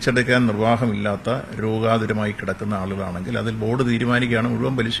തിരിച്ചടയ്ക്കാൻ നിർവാഹമില്ലാത്ത രോഗാതുരമായി കിടക്കുന്ന ആളുകളാണെങ്കിൽ അതിൽ ബോർഡ് തീരുമാനിക്കുകയാണ്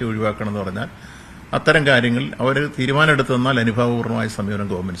മുഴുവൻ പലിശ ഒഴിവാക്കണം എന്ന് പറഞ്ഞാൽ അത്തരം കാര്യങ്ങൾ അവർ തീരുമാനമെടുത്തു തന്നാൽ അനുഭാവപൂർണ്ണമായ സമീപനം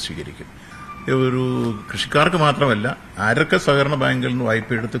ഗവൺമെന്റ് സ്വീകരിക്കും. ഒരു കൃഷിക്കാർക്ക് മാത്രമല്ല, ആരൊക്കെ സഹകരണ ബാങ്കിൽ നിന്ന്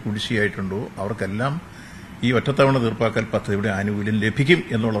വായ്പ എടുത്ത് കുടിശ്ശിയായിട്ടുണ്ടോ അവർക്കെല്ലാം ഈ ഒറ്റത്തവണ തീർപ്പാക്കൽ പദ്ധതിയുടെ ആനുകൂല്യം ലഭിക്കും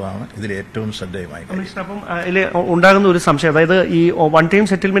എന്നുള്ളതാണ് ഇതിൽ ഏറ്റവും ശ്രദ്ധേയമായി. അപ്പം ഇതിൽ ഉണ്ടാകുന്ന ഒരു സംശയം, അതായത് ഈ വൺ ടൈം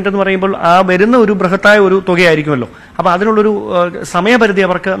സെറ്റിൽമെന്റ് എന്ന് പറയുമ്പോൾ ആ വരുന്ന ഒരു ബൃഹത്തായ ഒരു തുകയായിരിക്കുമല്ലോ. അപ്പൊ അതിനുള്ളൊരു സമയപരിധി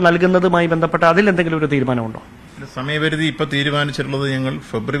അവർക്ക് നൽകുന്നതുമായി ബന്ധപ്പെട്ട അതിൽ എന്തെങ്കിലും ഒരു തീരുമാനമുണ്ടോ? സമയപരിധി ഇപ്പൊ തീരുമാനിച്ചിട്ടുള്ളത് ഞങ്ങൾ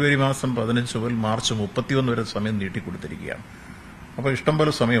ഫെബ്രുവരി മാസം 15 മുതൽ മാർച്ച് 31 വരെ സമയം നീട്ടിക്കൊടുത്തിരിക്കുകയാണ്. അപ്പോൾ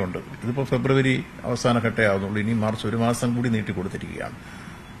ഇഷ്ടംപോലെ സമയമുണ്ട്. ഇതിപ്പോൾ ഫെബ്രുവരി അവസാന ഘട്ടേ ആവുന്നുള്ളൂ. ഇനി മാർച്ച് 1 മാസം കൂടി നീട്ടിക്കൊടുത്തിരിക്കുകയാണ്.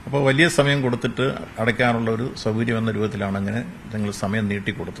 അപ്പോൾ വലിയ സമയം കൊടുത്തിട്ട് അടയ്ക്കാനുള്ള ഒരു സൗകര്യം എന്ന രൂപത്തിലാണ് അങ്ങനെ ഞങ്ങൾ സമയം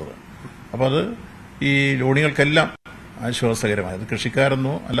നീട്ടിക്കൊടുത്തത്. അപ്പോൾ അത് ഈ ലോണികൾക്കെല്ലാം ആശ്വാസകരമായത്.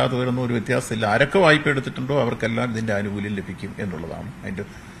 കൃഷിക്കാരെന്നോ അല്ലാത്തവരെന്നോ ഒരു വ്യത്യാസമില്ല. ആരൊക്കെ വായ്പ എടുത്തിട്ടുണ്ടോ അവർക്കെല്ലാം ഇതിന്റെ ആനുകൂല്യം ലഭിക്കും എന്നുള്ളതാണ് അതിന്റെ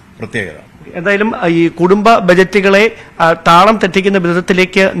പ്രത്യേകത. എന്തായാലും ഈ കുടുംബ ബജറ്റുകളെ താളം തെറ്റിക്കുന്ന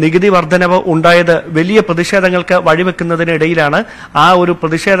വിധത്തിലേക്ക് നികുതി വർധനവ് ഉണ്ടായത് വലിയ പ്രതിഷേധങ്ങൾക്ക് വഴിവെക്കുന്നതിനിടയിലാണ് ആ ഒരു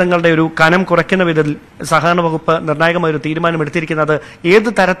പ്രതിഷേധങ്ങളുടെ ഒരു കനം കുറയ്ക്കുന്ന വിധത്തിൽ സഹകരണ വകുപ്പ് നിർണായകമായ ഒരു തീരുമാനമെടുത്തിരിക്കുന്നത്. ഏത്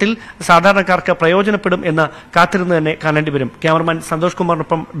തരത്തിൽ സാധാരണക്കാർക്ക് പ്രയോജനപ്പെടും എന്ന് കാത്തിരുന്ന് തന്നെ കാണേണ്ടി വരും. Cameraman Santhosh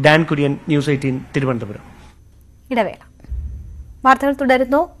കുമാറിനൊപ്പം Dan Kurian, news 18 Thiruvananthapuram. ഇടവേള. വാർത്തകൾ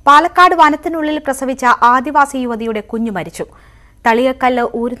തുടരുന്നു. പാലക്കാട് വനത്തിനുള്ളിൽ പ്രസവിച്ച ആദിവാസി യുവതിയുടെ കുഞ്ഞു മരിച്ചു. തളിയക്കല്ല്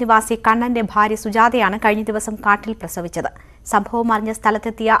ഊര് നിവാസി കണ്ണന്റെ ഭാര്യ സുജാതയാണ് കഴിഞ്ഞ ദിവസം കാട്ടിൽ പ്രസവിച്ചത്. സംഭവം അറിഞ്ഞ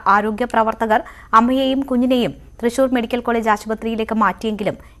സ്ഥലത്തെത്തിയ ആരോഗ്യ പ്രവർത്തകർ അമ്മയെയും കുഞ്ഞിനെയും തൃശൂർ മെഡിക്കൽ കോളേജ് ആശുപത്രിയിലേക്ക്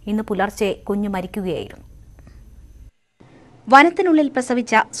മാറ്റിയെങ്കിലും ഇന്ന് പുലർച്ചെ കുഞ്ഞു മരിക്കുകയായിരുന്നു. വനത്തിനുള്ളിൽ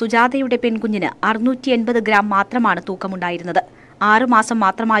പ്രസവിച്ച സുജാതയുടെ പെൺകുഞ്ഞിന് 680 ഗ്രാം മാത്രമാണ് തൂക്കമുണ്ടായിരുന്നത്. 6 മാസം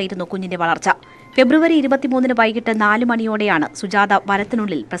മാത്രമായിരുന്നു കുഞ്ഞിന്റെ വളർച്ച. ഫെബ്രുവരി 23 വൈകിട്ട് 4 മണിയോടെയാണ് സുജാത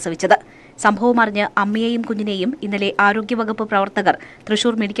വനത്തിനുള്ളിൽ പ്രസവിച്ചത്. സംഭവം അറിഞ്ഞ് അമ്മയെയും കുഞ്ഞിനെയും ഇന്നലെ ആരോഗ്യവകുപ്പ് പ്രവർത്തകർ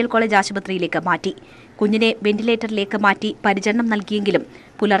തൃശൂർ മെഡിക്കൽ കോളേജ് ആശുപത്രിയിലേക്ക് മാറ്റി. കുഞ്ഞിനെ വെന്റിലേറ്ററിലേക്ക് മാറ്റി പരിചരണം നൽകിയെങ്കിലും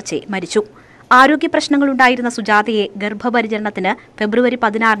പുലർച്ചെ മരിച്ചു. ആരോഗ്യ പ്രശ്നങ്ങളുണ്ടായിരുന്ന സുജാതയെ ഗർഭപരിചരണത്തിന് ഫെബ്രുവരി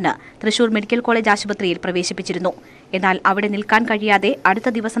 16 തൃശൂർ മെഡിക്കൽ കോളേജ് ആശുപത്രിയിൽ പ്രവേശിപ്പിച്ചിരുന്നു. എന്നാൽ അവിടെ നിൽക്കാൻ കഴിയാതെ അടുത്ത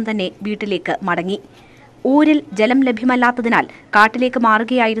ദിവസം തന്നെ വീട്ടിലേക്ക് മടങ്ങി. ഊരിൽ ജലം ലഭ്യമല്ലാത്തതിനാൽ കാട്ടിലേക്ക്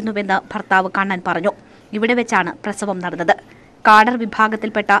മാറുകയായിരുന്നുവെന്ന് ഭർത്താവ് കണ്ണൻ പറഞ്ഞു. ഇവിടെ വെച്ചാണ് പ്രസവം നടന്നത്. കാടർ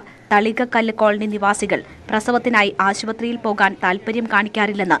വിഭാഗത്തിൽപ്പെട്ട തളികക്കല്ല് കോളനി നിവാസികൾ പ്രസവത്തിനായി ആശുപത്രിയിൽ പോകാൻ താൽപര്യം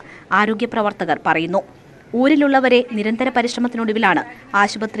കാണിക്കാറില്ലെന്ന് ആരോഗ്യപ്രവർത്തകർ പറയുന്നു. ഊരിലുള്ളവരെ നിരന്തര പരിശ്രമത്തിനൊടുവിലാണ്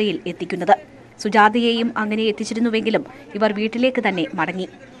ആശുപത്രിയിൽ എത്തിക്കുന്നത്. സുജാതയെയും അങ്ങനെ എത്തിച്ചിരുന്നുവെങ്കിലും ഇവർ വീട്ടിലേക്ക് തന്നെ മടങ്ങി.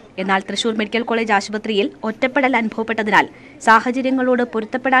 എന്നാൽ തൃശൂർ മെഡിക്കൽ കോളേജ് ആശുപത്രിയിൽ ഒറ്റപ്പെടൽ അനുഭവപ്പെട്ടതിനാൽ സാഹചര്യങ്ങളോട്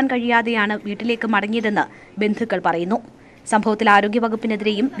പൊരുത്തപ്പെടാൻ കഴിയാതെയാണ് വീട്ടിലേക്ക് മടങ്ങിയതെന്ന് ബന്ധുക്കൾ പറയുന്നു. സംഭവത്തിൽ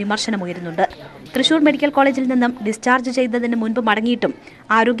ആരോഗ്യവകുപ്പിനെതിരെയും വിമർശനമുയരുന്നുണ്ട്. തൃശൂർ മെഡിക്കൽ കോളേജിൽ നിന്നും ഡിസ്ചാർജ് ചെയ്തതിന് മുൻപ് മടങ്ങിയിട്ടും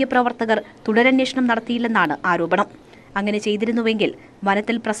ആരോഗ്യപ്രവർത്തകർ തുടരന്വേഷണം നടത്തിയില്ലെന്നാണ് ആരോപണം. അങ്ങനെ ചെയ്തിരുന്നുവെങ്കിൽ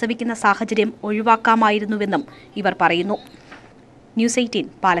വനത്തിൽ പ്രസവിക്കുന്ന സാഹചര്യം ഒഴിവാക്കാമായിരുന്നുവെന്നും ഇവർ പറയുന്നു. ന്യൂസ് 18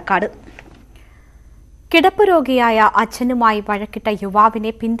 പാലക്കാട്. കിടപ്പ് രോഗിയായ അച്ഛനുമായി വഴക്കിട്ട യുവാവിനെ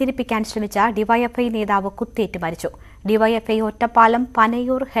പിന്തിരിപ്പിക്കാൻ ശ്രമിച്ച ഡിവൈഎഫ്ഐ നേതാവ് കുത്തേറ്റ് മരിച്ചു. DYFI Ottapalam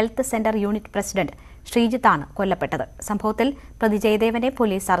Panayur health centre unit president ശ്രീജിത്താണ് കൊല്ലപ്പെട്ടത്. സംഭവത്തിൽ പ്രതി ജയദേവനെ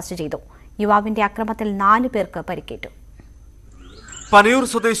പോലീസ് അറസ്റ്റ് ചെയ്തു. യുവാവിന്റെ അക്രമത്തിൽ 4 പേർക്ക് പരിക്കേറ്റു. പനയൂർ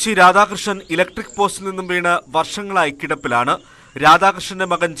സ്വദേശി രാധാകൃഷ്ണൻ ഇലക്ട്രിക് പോസ്റ്റിൽ നിന്നും വീണ് വർഷങ്ങളായി കിടപ്പിലാണ്. രാധാകൃഷ്ണന്റെ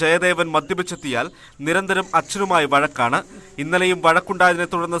മകൻ ജയദേവൻ മദ്യപിച്ചെത്തിയാൽ നിരന്തരം അച്ഛനുമായി വഴക്കാണ്. ഇന്നലെയും വഴക്കുണ്ടായതിനെ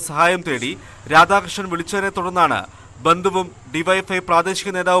തുടർന്ന് സഹായം തേടി രാധാകൃഷ്ണൻ വിളിച്ചതിനെ തുടർന്നാണ് ബന്ധുവും ഡിവൈഎഫ്ഐ പ്രാദേശിക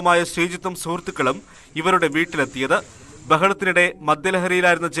നേതാവുമായ ശ്രീജിത്തും സുഹൃത്തുക്കളും ഇവരുടെ വീട്ടിലെത്തിയത്. ബഹളത്തിനിടെ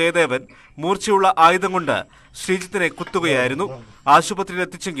മദ്യലഹരിയിലായിരുന്ന ജയദേവൻ മൂർച്ചയുള്ള ആയുധം കൊണ്ട് ശ്രീജിത്തിനെ കുത്തുകയായിരുന്നു. ആശുപത്രിയിൽ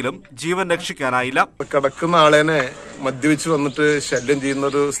എത്തിച്ചെങ്കിലും ജീവൻ രക്ഷിക്കാനായില്ല. കിടക്കുന്ന ആളേനെ മദ്യപിച്ച് വന്നിട്ട് ശല്യം ചെയ്യുന്ന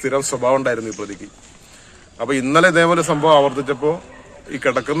ഒരു സ്ഥിരം സ്വഭാവം ഉണ്ടായിരുന്നു ഈ പ്രതിക്ക്. അപ്പൊ ഇന്നലെ ഇതേപോലെ സംഭവം ആവർത്തിച്ചപ്പോ ഈ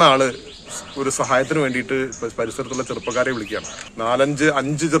കിടക്കുന്ന ആള് ഒരു സഹായത്തിന് വേണ്ടിയിട്ട് പരിസരത്തുള്ള ചെറുപ്പക്കാരെ വിളിക്കുകയാണ്.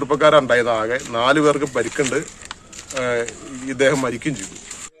 5 ചെറുപ്പക്കാരുണ്ടായത്. ആകെ 4 പേർക്ക് പരിക്കുണ്ട്. ഇദ്ദേഹം മരിക്കുകയും ചെയ്തു.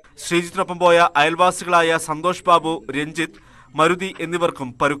 ശ്രീജിത്തിനൊപ്പം പോയ അയൽവാസികളായ സന്തോഷ് ബാബു, രഞ്ജിത്ത്, മരുതി എന്നിവർക്കും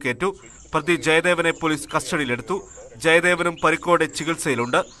പരുക്കേറ്റു. പ്രതി ജയദേവനെ പോലീസ് കസ്റ്റഡിയിലെടുത്തു. ജയദേവനും പരിക്കോടെ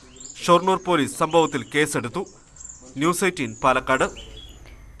ചികിത്സയിലുണ്ട്. ഷൊർണൂർ പോലീസ് സംഭവത്തിൽ കേസെടുത്തു. News 18 Palakkad.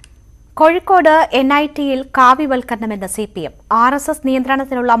 Kozhikode NITയിൽ കാവ്യവൽക്കരണമെന്ന് CPM. RSS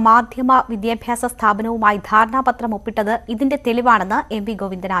നിയന്ത്രണത്തിനുള്ള മാധ്യമ വിദ്യാഭ്യാസ സ്ഥാപനവുമായി ധാരണാപത്രം ഒപ്പിട്ടത് ഇതിന്റെ തെളിവാണെന്ന് MV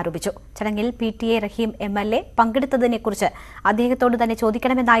ഗോവിന്ദൻ ആരോപിച്ചു. ചടങ്ങിൽ PTA റഹീം MLA പങ്കെടുത്തതിനെക്കുറിച്ച് അദ്ദേഹത്തോട് തന്നെ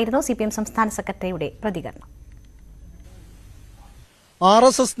ചോദിക്കണമെന്നായിരുന്നു CPM സംസ്ഥാന സെക്രട്ടറിയുടെ പ്രതികരണം.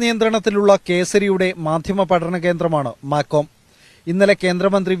 RSS നിയന്ത്രണത്തിലുള്ള കേസരിയുടെ മാധ്യമ പഠന കേന്ദ്രമാണ് മാക്കോം. ഇന്നലെ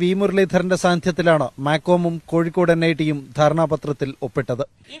കേന്ദ്രമന്ത്രി V മുരളീധരന്റെ സാന്നിധ്യത്തിലാണ് മാക്കോമും കോഴിക്കോട് NITയും ധാരണാപത്രത്തിൽ ഒപ്പിട്ടത്.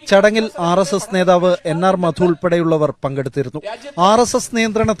 ചടങ്ങിൽ RSS നേതാവ് NR മധു ഉൾപ്പെടെയുള്ളവർ പങ്കെടുത്തിരുന്നു. RSS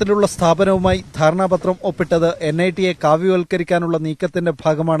നിയന്ത്രണത്തിലുള്ള സ്ഥാപനവുമായി ധാരണാപത്രം ഒപ്പിട്ടത് NITയെ കാവ്യവൽക്കരിക്കാനുള്ള നീക്കത്തിന്റെ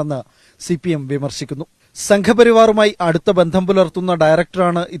ഭാഗമാണെന്ന് CPM വിമർശിക്കുന്നു. സംഘപരിവാറുമായി അടുത്ത ബന്ധം പുലർത്തുന്ന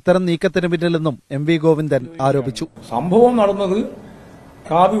ഡയറക്ടറാണ് ഇത്തരം നീക്കത്തിന് പിന്നിലെന്നും MV ഗോവിന്ദൻ ആരോപിച്ചു. സംഭവം നടന്നത്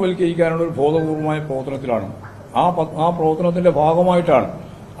കാവ്യവൽക്കരിക്കാനുള്ള ഒരു ബോധപൂർവമായ പ്രവർത്തനത്തിലാണ്. ആ പ്രവർത്തനത്തിന്റെ ഭാഗമായിട്ടാണ്.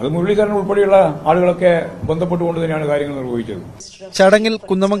 അത് മുരളീധരൻ ഉൾപ്പെടെയുള്ള ആളുകളൊക്കെ ബന്ധപ്പെട്ടുകൊണ്ട് തന്നെയാണ് കാര്യങ്ങൾ നിർവഹിച്ചത്. ചടങ്ങിൽ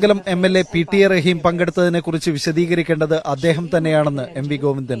കുന്നമംഗലം MLA PTA റഹീം പങ്കെടുത്തതിനെക്കുറിച്ച് വിശദീകരിക്കേണ്ടത് അദ്ദേഹം തന്നെയാണെന്ന് MV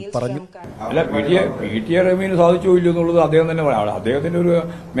ഗോവിന്ദൻ പറഞ്ഞു. അല്ല, PTA റഹീമിന് സാധിച്ചോ ഇല്ലയോ എന്നുള്ളത് അദ്ദേഹം തന്നെ പറയാം. അദ്ദേഹത്തിന്റെ ഒരു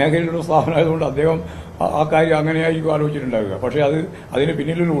മേഖലയിലുള്ള സ്ഥാപനമായതുകൊണ്ട് അദ്ദേഹം ആ കാര്യം അങ്ങനെയായിരിക്കും ആലോചിച്ചിട്ടുണ്ടാവുക. പക്ഷേ അതിന്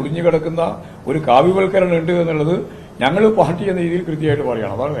പിന്നിലൊരു ഒളിഞ്ഞു കിടക്കുന്ന ഒരു കാവ്യവൽക്കരണം ഉണ്ട് എന്നുള്ളത് ഞങ്ങൾ പാർട്ടി എന്ന രീതിയിൽ കൃത്യമായിട്ട്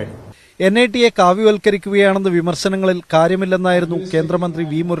പറയണം. അതാണ് കാര്യം. NITയെ കാവ്യവൽക്കരിക്കുകയാണെന്ന വിമർശനങ്ങളിൽ കാര്യമില്ലെന്നായിരുന്നു കേന്ദ്രമന്ത്രി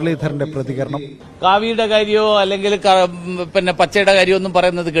V മുരളീധരന്റെ പ്രതികരണം. കാവ്യയുടെ കാര്യമോ അല്ലെങ്കിൽ പച്ചയുടെ കാര്യമോ ഒന്നും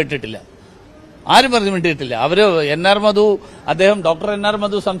പറയുന്നത് കേട്ടിട്ടില്ല. ആരും പറഞ്ഞു മിണ്ടിയിട്ടില്ല. അവര് ഡോക്ടർ NR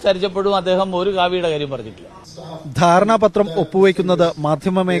മധു സംസാരിച്ചപ്പോഴും അദ്ദേഹം ഒരു കാവ്യയുടെ കാര്യം പറഞ്ഞിട്ടില്ല. ധാരണാപത്രം ഒപ്പുവയ്ക്കുന്നത്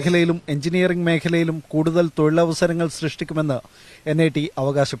മാധ്യമ മേഖലയിലും എഞ്ചിനീയറിംഗ് മേഖലയിലും കൂടുതൽ തൊഴിലവസരങ്ങൾ സൃഷ്ടിക്കുമെന്ന് NIT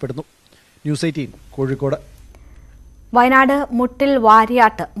അവകാശപ്പെടുന്നു. ന്യൂസ് 18 കോഴിക്കോട്. വയനാട് മുട്ടിൽ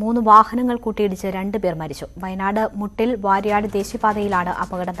വാര്യാട്ട് 3 വാഹനങ്ങൾ കൂട്ടിയിടിച്ച് 2 പേർ മരിച്ചു. വയനാട് മുട്ടിൽ വാര്യാട് ദേശീയപാതയിലാണ്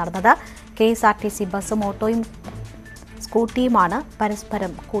അപകടം നടന്നത്. KSRTC ബസും ഓട്ടോയും സ്കൂട്ടിയുമാണ്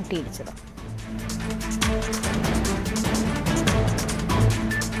പരസ്പരം കൂട്ടിയിടിച്ചത്.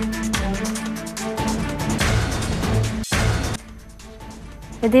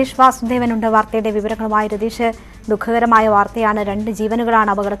 രതീഷ് വാസുദേവനുണ്ട് വാർത്തയുടെ വിവരങ്ങളുമായി. രതീഷ്, ദുഃഖകരമായ വാർത്തയാണ്. 2 ജീവനുകളാണ്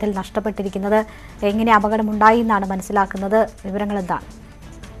അപകടത്തിൽ നഷ്ടപ്പെട്ടിരിക്കുന്നത്. എങ്ങനെ അപകടമുണ്ടായി എന്നാണ് മനസ്സിലാക്കുന്നത്? വിവരങ്ങൾ എന്താണ്?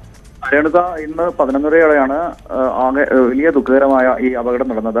 രേണുക, ഇന്ന് 11:30യോടെയാണ് ആകെ വലിയ ദുഃഖകരമായ ഈ അപകടം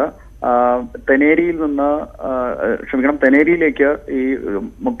നടന്നത്. തെനേരിയിലേക്ക് ഈ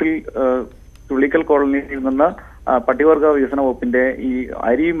മുട്ടിൽ ചുള്ളിക്കൽ കോളനിയിൽ നിന്ന് പട്ടികവർഗ വികസന വകുപ്പിന്റെ ഈ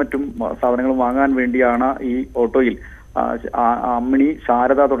അരിയും മറ്റും സാധനങ്ങളും വാങ്ങാൻ വേണ്ടിയാണ് ഈ ഓട്ടോയിൽ അമ്മിണി,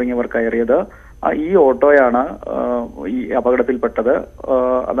 ശാരദ തുടങ്ങിയവർ കയറിയത്. ഈ ഓട്ടോയാണ് ഈ അപകടത്തിൽപ്പെട്ടത്.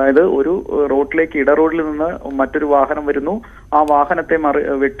 അതായത് ഒരു റോഡിലേക്ക് ഇടറോഡിൽ നിന്ന് മറ്റൊരു വാഹനം വരുന്നു. ആ വാഹനത്തെ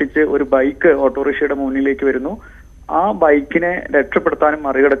വെട്ടിച്ച് ഒരു ബൈക്ക് ഓട്ടോറിക്ഷയുടെ മുന്നിലേക്ക് വരുന്നു. ആ ബൈക്കിനെ രക്ഷപ്പെടുത്താനും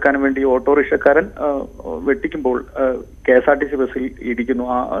മറികടക്കാനും വേണ്ടി ഓട്ടോറിക്ഷക്കാരൻ വെട്ടിക്കുമ്പോൾ KSRTC ബസ്സിൽ ഇടിക്കുന്നു.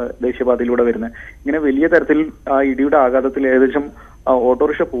 ആ ദേശീയപാതയിലൂടെ വരുന്നത് ഇങ്ങനെ വലിയ തരത്തിൽ ആ ഇടിയുടെ ആഘാതത്തിൽ ഏകദേശം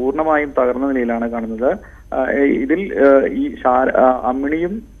ഓട്ടോറിക്ഷ പൂർണ്ണമായും തകർന്ന നിലയിലാണ് കാണുന്നത്. ഇതിൽ ഈ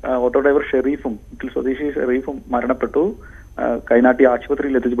അമ്മിണിയും ഓട്ടോ ഡ്രൈവർ ഷെരീഫും, സ്വദേശി ഷെരീഫും മരണപ്പെട്ടു. കൈനാട്ടി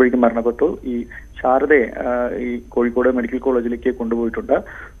ആശുപത്രിയിൽ എത്തിച്ചപ്പോഴേക്കും മരണപ്പെട്ടു. ഈ ശാരദയെ ഈ കോഴിക്കോട് മെഡിക്കൽ കോളേജിലേക്ക് കൊണ്ടുപോയിട്ടുണ്ട്.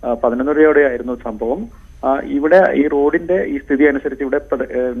 11:30യോടെയായിരുന്നു സംഭവം. ഇവിടെ ഈ റോഡിന്റെ ഈ സ്ഥിതി അനുസരിച്ച് ഇവിടെ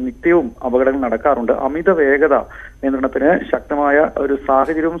നിത്യവും അപകടങ്ങൾ നടക്കാറുണ്ട്. അമിത വേഗത നിയന്ത്രണത്തിന് ശക്തമായ ഒരു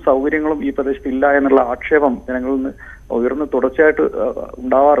സാഹചര്യവും സൗകര്യങ്ങളും ഈ പ്രദേശത്ത് ഇല്ല എന്നുള്ള ആക്ഷേപം ജനങ്ങളിൽ നിന്ന് ഉയർന്ന് തുടർച്ചയായിട്ട്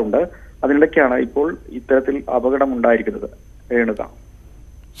ഉണ്ടാവാറുണ്ട്. അതിനിടയ്ക്കാണ് ഇപ്പോൾ ഇത്തരത്തിൽ അപകടം ഉണ്ടായിരിക്കുന്നത്. രേണുക.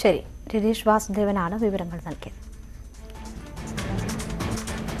 ശരി, രതീഷ് വാസുദേവനാണ് വിവരങ്ങൾ നൽകിയത്.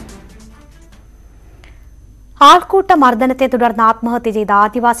 ആൾക്കൂട്ട മർദ്ദനത്തെ തുടർന്ന് ആത്മഹത്യ ചെയ്ത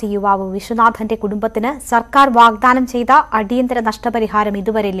ആദിവാസി യുവാവ് വിശ്വനാഥന്റെ കുടുംബത്തിന് സർക്കാർ വാഗ്ദാനം ചെയ്ത അടിയന്തര നഷ്ടപരിഹാരം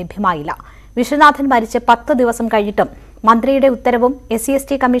ഇതുവരെ ലഭ്യമായില്ല. വിശ്വനാഥൻ മരിച്ച് 10 ദിവസം കഴിഞ്ഞിട്ടും മന്ത്രിയുടെ ഉത്തരവും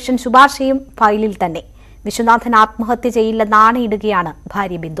SC/ST കമ്മീഷൻ ശുപാർശയും ഫയലിൽ തന്നെ. വിശ്വനാഥൻ ആത്മഹത്യ ചെയ്യില്ലെന്ന് ആണയിടുകയാണ്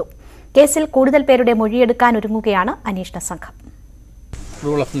ഭാര്യ ബിന്ദു. കേസിൽ കൂടുതൽ പേരുടെ മൊഴിയെടുക്കാൻ ഒരുങ്ങുകയാണ് അന്വേഷണ സംഘം.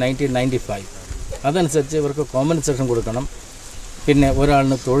 Rule of 1995. അതനുസരിച്ച് ഇവർക്ക് കോമ്പൻസേഷൻ കൊടുക്കണം. പിന്നെ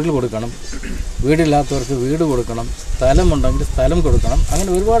ഒരാളിന് തൊഴിൽ കൊടുക്കണം, വീടില്ലാത്തവർക്ക് വീട് കൊടുക്കണം, സ്ഥലമുണ്ടെങ്കിൽ സ്ഥലം കൊടുക്കണം.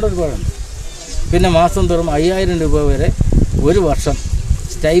 അങ്ങനെ ഒരുപാടുണ്ട്. പിന്നെ മാസം തോറും 5000 രൂപ വരെ ഒരു വർഷം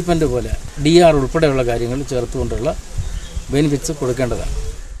സ്റ്റൈപ്പൻഡ് പോലെ DR ഉൾപ്പെടെയുള്ള കാര്യങ്ങൾ ചേർത്തുകൊണ്ടുള്ള ബെനിഫിറ്റ്സ് കൊടുക്കേണ്ടതാണ്.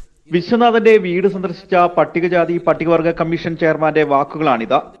 വിശ്വനാഥന്റെ വീട് സന്ദർശിച്ച പട്ടികജാതി പട്ടികവർഗ കമ്മീഷൻ ചെയർമാന്റെ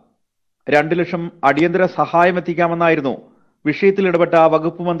വാക്കുകളാണിത്. 2 ലക്ഷം അടിയന്തര സഹായം എത്തിക്കാമെന്നായിരുന്നു വിഷയത്തിൽ ഇടപെട്ട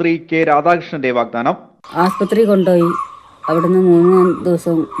വകുപ്പ് മന്ത്രി കെ രാധാകൃഷ്ണന്റെ വാഗ്ദാനം. ആസ്പത്രി കൊണ്ടുപോയി, അവിടുന്ന് 3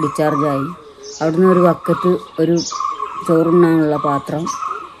 ദിവസം ഡിസ്ചാർജായി. അവിടുന്ന് ഒരു ബക്കറ്റ്, ഒരു ചോറുണ്ണാനുള്ള പാത്രം,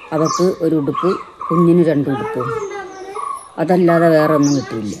 അവർക്ക് ഒരു ഉടുപ്പ്, കുഞ്ഞിന് 2 ഉടുപ്പും, അതല്ലാതെ വേറെ ഒന്നും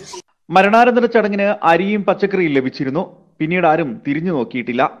കിട്ടിയില്ല. മരണാനന്തര ചടങ്ങിന് അരിയും പച്ചക്കറിയും ലഭിച്ചിരുന്നു. പിന്നീട് ആരും തിരിഞ്ഞു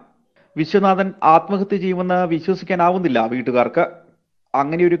നോക്കിയിട്ടില്ല. വിശ്വനാഥൻ ആത്മഹത്യ ചെയ്യുമെന്ന് വിശ്വസിക്കാനാവുന്നില്ല വീട്ടുകാർക്ക്.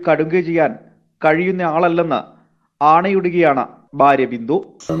 അങ്ങനെ ഒരു കടുങ്കൈ ചെയ്യാൻ കഴിയുന്ന ആളല്ലെന്ന് ആണയിടുകയാണ് ഭാര്യ ബിന്ദു.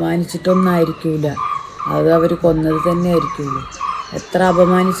 അപമാനിച്ചിട്ടൊന്നായിരിക്കൂല, അത് അവർ കൊന്നത് തന്നെ ആയിരിക്കുള്ളൂ. എത്ര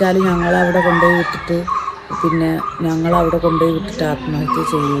അപമാനിച്ചാലും ഞങ്ങളവിടെ കൊണ്ടുപോയി വിട്ടിട്ട് ആത്മഹത്യ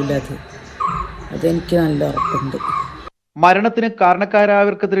ചെയ്യൂല. അതെനിക്ക് നല്ല ഉറപ്പുണ്ട്. മരണത്തിന്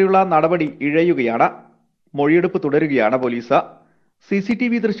കാരണക്കാരായവർക്കെതിരെയുള്ള നടപടി ഇഴയുകയാണ്. മൊഴിയെടുപ്പ് തുടരുകയാണ് പോലീസ്.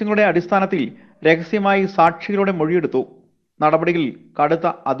 CCTV ദൃശ്യങ്ങളുടെ അടിസ്ഥാനത്തിൽ രഹസ്യമായി സാക്ഷികളുടെ മൊഴിയെടുത്തു. നടപടികളിൽ കടുത്ത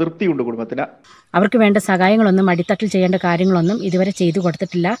അതൃപ്തിയുണ്ട് കുടുംബത്തിന്. അവർക്ക് വേണ്ട സഹായങ്ങളൊന്നും, അടിത്തട്ടിൽ ചെയ്യേണ്ട കാര്യങ്ങളൊന്നും ഇതുവരെ ചെയ്തു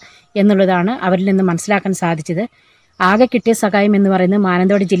കൊടുത്തിട്ടില്ല എന്നുള്ളതാണ് അവരിൽ നിന്ന് മനസ്സിലാക്കാൻ സാധിച്ചത്. ആകെ കിട്ടിയ സഹായം എന്ന് പറയുന്നത്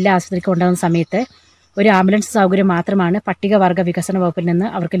മാനന്തവാടി ജില്ലാ ആശുപത്രിക്ക് കൊണ്ടുവന്ന സമയത്ത് ഒരു ആംബുലൻസ് സൗകര്യം മാത്രമാണ് പട്ടികവർഗ വികസന വകുപ്പിൽ നിന്ന്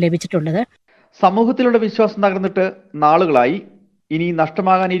അവർക്ക് ലഭിച്ചിട്ടുള്ളത്. സമൂഹത്തിലുള്ള വിശ്വാസം തകർന്നിട്ട് നാളുകളായി. ഇനി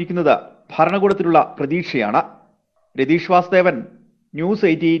നഷ്ടമാകാനിരിക്കുന്നത് ഭരണകൂടത്തിലുള്ള പ്രതീക്ഷയാണ്. രതീഷ് വാസുദേവൻ, ന്യൂസ്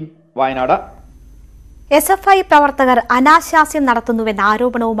 18, വയനാട്. SFI പ്രവർത്തകർ അനാശാസ്യം നടത്തുന്നുവെന്ന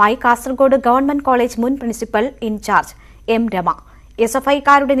ആരോപണവുമായി കാസർഗോഡ് ഗവൺമെന്റ് കോളേജ് മുൻ പ്രിൻസിപ്പൽ ഇൻചാർജ് M. രമ.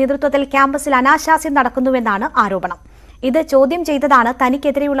 SFIക്കാരുടെ നേതൃത്വത്തിൽ ക്യാമ്പസിൽ അനാശാസ്യം നടക്കുന്നുവെന്നാണ് ആരോപണം. ഇത് ചോദ്യം ചെയ്തതാണ്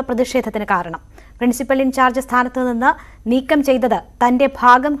തനിക്കെതിരെയുള്ള പ്രതിഷേധത്തിന് കാരണം. പ്രിൻസിപ്പൽ ഇൻചാർജ് സ്ഥാനത്ത് നിന്ന് നീക്കം ചെയ്തത് തന്റെ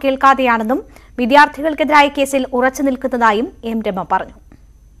ഭാഗം കേൾക്കാതെയാണെന്നും വിദ്യാർത്ഥികൾക്കെതിരായ കേസിൽ ഉറച്ചു നിൽക്കുന്നതായും M. രമ പറഞ്ഞു.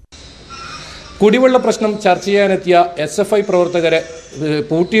 കുടിവെള്ള പ്രശ്നം ചർച്ച ചെയ്യാനെത്തിയ SFI പ്രവർത്തകരെ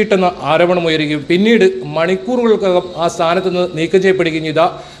പൂട്ടിയിട്ടെന്ന ആരോപണമുയരുകയും പിന്നീട് മണിക്കൂറുകൾക്കകം ആ സ്ഥാനത്ത് നിന്ന് നീക്കം ചെയ്യപ്പെടുകയും ചെയ്ത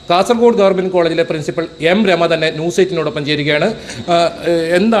കാസർഗോഡ് ഗവൺമെന്റ് കോളേജിലെ പ്രിൻസിപ്പൽ M. രമ തന്നെ ന്യൂസ് 18നോടൊപ്പം ചേരുകയാണ്.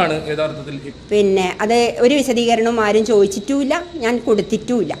 എന്താണ് യഥാർത്ഥത്തിൽ? അത് ഒരു വിശദീകരണവും ആരും ചോദിച്ചിട്ടുമില്ല, ഞാൻ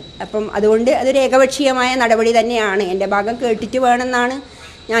കൊടുത്തിട്ടുമില്ല. അപ്പം അതുകൊണ്ട് അതൊരു ഏകപക്ഷീയമായ നടപടി തന്നെയാണ്. എൻ്റെ ഭാഗം കേട്ടിട്ട് വേണമെന്നാണ്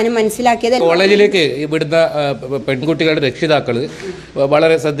ഞാനും മനസ്സിലാക്കിയത്. കോളേജിലേക്ക് വിടുന്ന പെൺകുട്ടികളുടെ രക്ഷിതാക്കൾ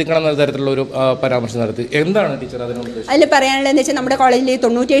വളരെ ശ്രദ്ധിക്കണം എന്ന തരത്തിലുള്ള ഒരു പരാമർശം നടത്തി. എന്താണ് ടീച്ചർ അതിനോട്? അതിൽ പറയാനുള്ളതെന്ന് വെച്ചാൽ നമ്മുടെ കോളേജിൽ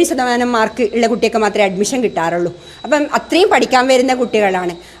 97% മാർക്ക് ഉള്ള കുട്ടിയൊക്കെ മാത്രമേ അഡ്മിഷൻ കിട്ടാറുള്ളൂ. അപ്പം അത്രയും പഠിക്കാൻ വരുന്ന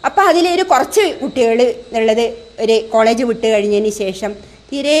കുട്ടികളാണ്. അപ്പം അതിലൊരു കുറച്ച് കുട്ടികൾ ഉള്ളത് ഒരു കോളേജ് വിട്ട് കഴിഞ്ഞതിന് ശേഷം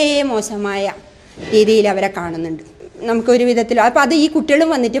തീരെ മോശമായ രീതിയിൽ അവരെ കാണുന്നുണ്ട്. നമുക്കൊരു വിധത്തിൽ അപ്പോൾ അത് ഈ കുട്ടികളും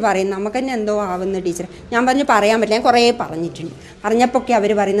വന്നിട്ട് പറയും നമുക്ക് തന്നെ എന്തോ ആവുന്ന ടീച്ചർ. ഞാൻ പറഞ്ഞു പറയാൻ പറ്റില്ല, ഞാൻ കുറേ പറഞ്ഞിട്ടുണ്ട്. പറഞ്ഞപ്പോഴൊക്കെ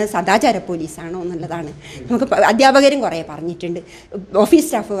അവർ പറയുന്നത് സദാചാര പോലീസാണോ എന്നുള്ളതാണ്. നമുക്ക് അധ്യാപകരും കുറേ പറഞ്ഞിട്ടുണ്ട്, ഓഫീസ്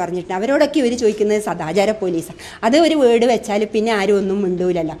സ്റ്റാഫ് പറഞ്ഞിട്ടുണ്ട്. അവരോടൊക്കെ ഇവർ ചോദിക്കുന്നത് സദാചാര പോലീസാണ്. അത് ഒരു വേർഡ് വെച്ചാൽ പിന്നെ ആരും ഒന്നും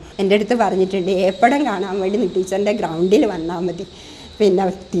മിണ്ടൂലല്ലോ. എൻ്റെ അടുത്ത് പറഞ്ഞിട്ടുണ്ട് ഏപ്പടം കാണാൻ വേണ്ടി ടീച്ചറിൻ്റെ ഗ്രൗണ്ടിൽ വന്നാൽ മതി, പിന്നെ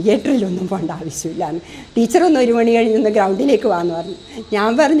തിയേറ്ററിലൊന്നും പോകേണ്ട ആവശ്യമില്ലാന്ന്. ടീച്ചറൊന്ന് 1 മണി കഴിഞ്ഞൊന്ന് ഗ്രൗണ്ടിലേക്ക് വാന്ന് പറഞ്ഞു.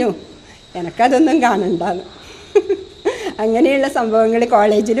 ഞാൻ പറഞ്ഞു എനക്കതൊന്നും കാണണ്ടാന്ന്. അങ്ങനെയുള്ള സംഭവങ്ങൾ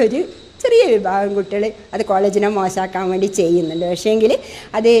കോളേജിലൊരു ചെറിയ വിഭാഗം കുട്ടികൾ അത് കോളേജിനെ മോശമാക്കാൻ വേണ്ടി ചെയ്യുന്നുണ്ട്. പക്ഷേങ്കിൽ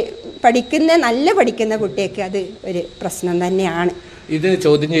അത് നല്ല പഠിക്കുന്ന കുട്ടിക്ക് അത് ഒരു പ്രശ്നം തന്നെയാണ്. ഇത്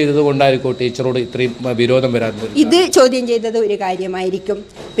ചോദ്യം ചെയ്തത് കൊണ്ടായിരിക്കും ടീച്ചറോട് ഇത്രയും വിരോധം വരാത്തത്. ഇത് ചോദ്യം ചെയ്തത് ഒരു കാര്യമായിരിക്കും.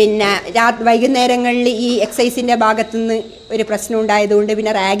 പിന്നെ വൈകുന്നേരങ്ങളിൽ ഈ എക്സൈസിൻ്റെ ഭാഗത്തുനിന്ന് ഒരു പ്രശ്നം ഉണ്ടായതുകൊണ്ട്,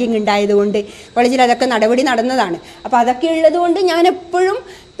 പിന്നെ റാഗിങ് ഉണ്ടായതുകൊണ്ട് കോളേജിൽ അതൊക്കെ നടപടി നടന്നതാണ്. അപ്പോൾ അതൊക്കെ ഉള്ളതുകൊണ്ട് ഞാൻ എപ്പോഴും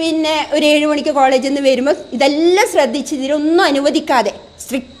പിന്നെ ഒരു 7 മണിക്ക് കോളേജിൽ നിന്ന് വരുമ്പോൾ ഇതെല്ലാം ശ്രദ്ധിച്ച് ഇതിലൊന്നും അനുവദിക്കാതെ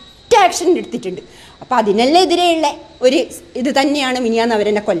സ്ട്രിക്റ്റ് ആക്ഷൻ എടുത്തിട്ടുണ്ട്. അപ്പോൾ അതിനെല്ലാം എതിരെയുള്ള ഒരു ഇത് തന്നെയാണ് മിനിയാന്ന്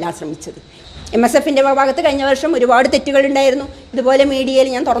അവരെന്നെ കൊല്ലാൻ ശ്രമിച്ചത്. MSFൻ്റെ ഭാഗത്ത് കഴിഞ്ഞ വർഷം ഒരുപാട് തെറ്റുകളുണ്ടായിരുന്നു. ഇതുപോലെ മീഡിയയിൽ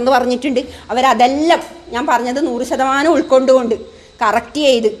ഞാൻ തുറന്നു പറഞ്ഞിട്ടുണ്ട്. അവരതെല്ലാം ഞാൻ പറഞ്ഞത് 100% ഉൾക്കൊണ്ടുകൊണ്ട് കറക്റ്റ്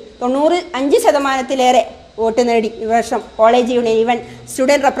ചെയ്ത് 95%-ലേറെ വോട്ട് നേടി ഈ വർഷം college union, even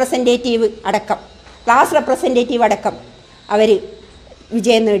student representative അടക്കം, ക്ലാസ് റെപ്രസെൻറ്റേറ്റീവ് അടക്കം അവർ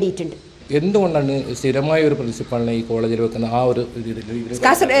വിജയം നേടിയിട്ടുണ്ട്. എന്തുകൊണ്ടാണ് സ്ഥിരമായ ഒരു പ്രിൻസിപ്പാളിനെ ഈ കോളേജിൽ വെക്കുന്ന ആ ഒരു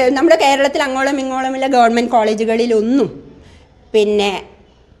നമ്മുടെ കേരളത്തിൽ അങ്ങോളം ഇങ്ങോളമുള്ള ഗവൺമെൻറ് കോളേജുകളിലൊന്നും പിന്നെ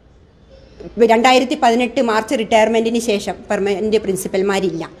 2018 മാർച്ച് റിട്ടയർമെൻറ്റിന് ശേഷം പെർമനൻറ്റ്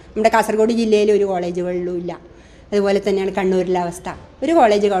പ്രിൻസിപ്പൽമാരില്ല. നമ്മുടെ കാസർഗോഡ് ജില്ലയിൽ ഒരു കോളേജുകളിലും ഇല്ല. അതുപോലെ തന്നെയാണ് കണ്ണൂരിലെ അവസ്ഥ. ഒരു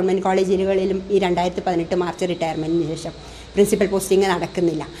ഗവൺമെൻറ് കോളേജുകളിലും ഈ 2018 മാർച്ച് റിട്ടയർമെൻറ്റിന് ശേഷം പ്രിൻസിപ്പൽ പോസ്റ്റിംഗ്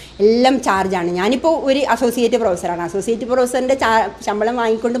നടക്കുന്നില്ല. എല്ലാം ചാർജാണ്. ഞാനിപ്പോൾ ഒരു അസോസിയേറ്റ് പ്രൊഫസറാണ്. അസോസിയേറ്റ് പ്രൊഫസറിൻ്റെ ശമ്പളം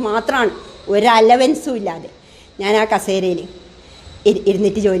വാങ്ങിക്കൊണ്ട് മാത്രമാണ് ഒരു അലവൻസും ഇല്ലാതെ ഞാൻ ആ കസേരയിൽ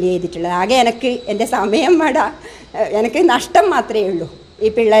ഇരുന്നിട്ട് ജോലി ചെയ്തിട്ടുള്ളത്. ആകെ എനിക്ക് എൻ്റെ സമയം എനിക്ക് നഷ്ടം മാത്രമേ ഉള്ളൂ. ഈ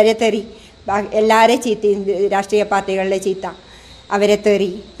പിള്ളേരെ തെറി, എല്ലാവരെയും ചീത്ത, രാഷ്ട്രീയ പാർട്ടികളിലെ ചീത്ത, അവരെ തെറി.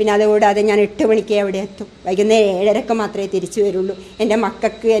 പിന്നെ അതുകൂടാതെ ഞാൻ 8 മണിക്ക് അവിടെ എത്തും, വൈകുന്നേരം 7:30 മാത്രമേ തിരിച്ചു വരുള്ളൂ. എൻ്റെ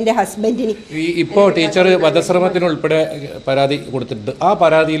മക്കൾക്ക്, എൻ്റെ ഹസ്ബൻഡിന്. ഇപ്പോൾ ടീച്ചർ വധശ്രമത്തിന് ഉൾപ്പെടെ പരാതി കൊടുത്തിട്ടുണ്ട്. ആ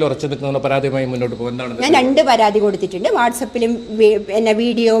പരാതിയിൽ ഉറച്ചു നിൽക്കുന്ന പരാതിയുമായി മുന്നോട്ട് പോകും. എന്താണ്? ഞാൻ 2 പരാതി കൊടുത്തിട്ടുണ്ട്. വാട്സപ്പിലും എന്നെ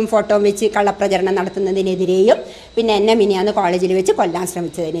വീഡിയോയും ഫോട്ടോയും വെച്ച് കള്ളപ്രചരണം നടത്തുന്നതിനെതിരെയും പിന്നെ എന്നെ മിനിയാന്ന് കോളേജിൽ വെച്ച് കൊല്ലാൻ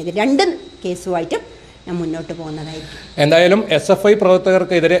ശ്രമിച്ചതിനെതിരെ 2 കേസുമായിട്ടും ഞാൻ മുന്നോട്ട് പോകുന്നതായിരിക്കും. എന്തായാലും SFI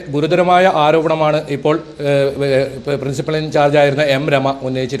പ്രവർത്തകർക്കെതിരെ ഗുരുതരമായ ആരോപണമാണ് ഇപ്പോൾ പ്രിൻസിപ്പൽ ഇൻചാർജ് ആയിരുന്ന M Rama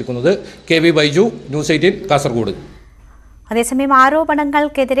ഉന്നയിച്ചിരിക്കുന്നത്. KV Baiju, news 18 Kasaragod. അതേസമയം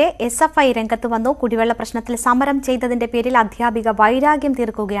ആരോപണങ്ങൾക്കെതിരെ SFI രംഗത്ത് വന്നു. കുടിവെള്ള പ്രശ്നത്തിൽ സമരം ചെയ്തതിന്റെ പേരിൽ അധ്യാപിക വൈരാഗ്യം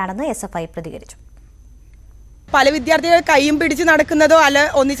തീർക്കുകയാണെന്ന് SFI പ്രതികരിച്ചു. പല വിദ്യാർത്ഥികൾ കൈയും പിടിച്ച് നടക്കുന്നതോ അല്ല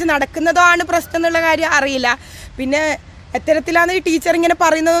ഒന്നിച്ച് നടക്കുന്നതോ ആണ് പ്രശ്നം എന്നുള്ള കാര്യം അറിയില്ല. പിന്നെ എത്തരത്തിലാണ് ഈ ടീച്ചർ ഇങ്ങനെ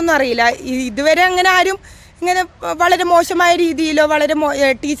പറയുന്നതൊന്നും അറിയില്ല. ഇതുവരെ അങ്ങനെ ആരും ഇങ്ങനെ വളരെ മോശമായ രീതിയിലോ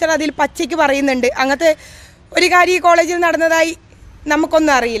ടീച്ചർ അതിൽ പച്ചയ്ക്ക് പറയുന്നുണ്ട്. അങ്ങനത്തെ ഒരു കാര്യം ഈ കോളേജിൽ നടന്നതായി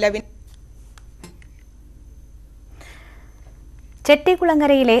നമുക്കൊന്നും അറിയില്ല.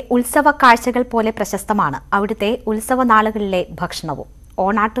 ചെട്ടികുളങ്ങരയിലെ ഉത്സവ കാഴ്ചകൾ പോലെ പ്രശസ്തമാണ് അവിടുത്തെ ഉത്സവ നാളുകളിലെ ഭക്ഷണവും.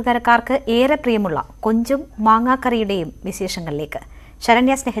 ഓണാട്ടുകരക്കാർക്ക് ഏറെ പ്രിയമുള്ള കൊഞ്ചും മാങ്ങാക്കറിയുടെയും വിശേഷങ്ങളിലേക്ക്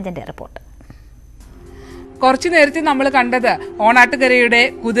ശരണ്യ സ്നേഹജന്റെ റിപ്പോർട്ട്. കുറച്ചു നേരത്തെ നമ്മൾ കണ്ടത് ഓണാട്ടുകരയുടെ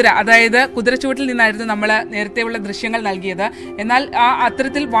കുതിര, അതായത് കുതിരച്ചൂട്ടിൽ നിന്നായിരുന്നു നമ്മൾ നേരത്തെയുള്ള ദൃശ്യങ്ങൾ നൽകിയത്. എന്നാൽ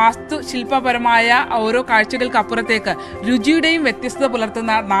അത്തരത്തിൽ വാസ്തുശില്പപരമായ ഓരോ കാഴ്ചകൾക്ക് അപ്പുറത്തേക്ക് രുചിയുടെയും വ്യത്യസ്തത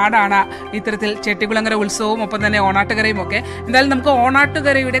പുലർത്തുന്ന നാടാണ് ഇത്തരത്തിൽ ചെട്ടികുളങ്ങര ഉത്സവവും ഒപ്പം തന്നെ ഓണാട്ടുകരയും ഒക്കെ. എന്തായാലും നമുക്ക്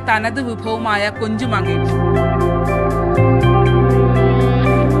ഓണാട്ടുകരയുടെ തനത് വിഭവമായ കൊഞ്ചുമാങ്ങയും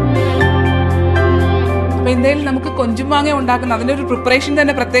അപ്പോൾ എന്തായാലും നമുക്ക് കൊഞ്ചുമാങ്ങ ഉണ്ടാക്കുന്ന അതിൻ്റെ ഒരു പ്രിപ്പറേഷൻ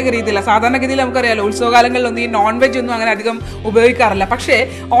തന്നെ പ്രത്യേക രീതിയിലാണ്. സാധാരണഗതിയിൽ നമുക്കറിയാലോ ഉത്സവകാലങ്ങളിലൊന്നും ഈ നോൺ വെജ് ഒന്നും അങ്ങനെ അധികം ഉപയോഗിക്കാറില്ല. പക്ഷേ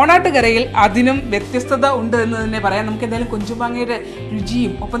ഓണാട്ടുകരയിൽ അതിനും വ്യത്യസ്തത ഉണ്ട് എന്ന് തന്നെ പറയാം. നമുക്ക് എന്തായാലും കൊഞ്ചുമാങ്ങയുടെ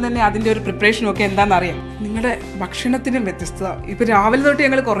രുചിയും ഒപ്പം തന്നെ അതിൻ്റെ ഒരു പ്രിപ്പറേഷനും ഒക്കെ എന്താണെന്ന് അറിയാം. നിങ്ങളുടെ ഭക്ഷണത്തിനും വ്യത്യസ്തത. ഇപ്പോൾ രാവിലെ തൊട്ട്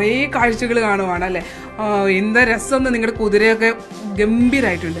ഞങ്ങൾ കുറേ കാഴ്ചകൾ കാണുവാണ് അല്ലേ. എന്താ രസം, നിങ്ങളുടെ കുതിരയൊക്കെ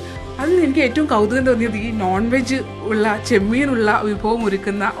ഗംഭീരമായിട്ടുണ്ട്. അതിൽ എനിക്ക് ഏറ്റവും കൗതുകം തോന്നിയത് ഈ നോൺ വെജ് ഉള്ള ചെമ്മീനുള്ള വിഭവം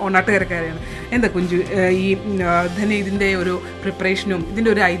ഒരുക്കുന്ന ഓണാട്ടുകരക്കാരെയാണ്. എന്താ കുഞ്ചു ഈ തന്നെ ഇതിൻ്റെ ഒരു പ്രിപ്പറേഷനും ഇതിൻ്റെ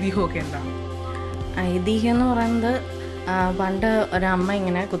ഒരു ഐതിഹ്യവും ഒക്കെ എന്താണ്? ഐതിഹ്യം എന്ന് പറയുന്നത് പണ്ട് ഒരമ്മ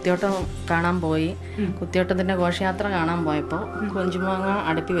ഇങ്ങനെ കുത്തിയോട്ടം കാണാൻ പോയി. കുത്തിയോട്ടത്തിൻ്റെ ഘോഷയാത്ര കാണാൻ പോയപ്പോൾ കൊഞ്ചുമാങ്ങ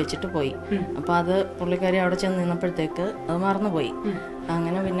അടുപ്പി വെച്ചിട്ട് പോയി. അപ്പോൾ അത് പുള്ളിക്കാരി അവിടെ ചെന്ന് നിന്നപ്പോഴത്തേക്ക് അത് മറന്നുപോയി.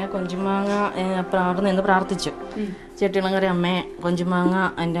 അങ്ങനെ പിന്നെ കൊഞ്ചുമാങ്ങ അവിടെ നിന്ന് പ്രാർത്ഥിച്ചു, ചെട്ടികുളങ്ങര അമ്മയെ കൊഞ്ചുമാങ്ങ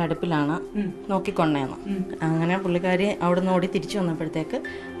എൻ്റെ അടുപ്പിലാണ് നോക്കിക്കൊണ്ടേന്ന്. അങ്ങനെ പുള്ളിക്കാരി അവിടെ നിന്ന് ഓടി തിരിച്ചു വന്നപ്പോഴത്തേക്ക്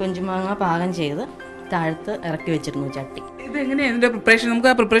കൊഞ്ചുമാങ്ങ പാകം ചെയ്ത് താഴത്ത് ഇറക്കി വെച്ചിരുന്നു ചട്ടി. ഇതെങ്ങനെയാണ് ഇതിൻ്റെ പ്രിപ്പറേഷൻ?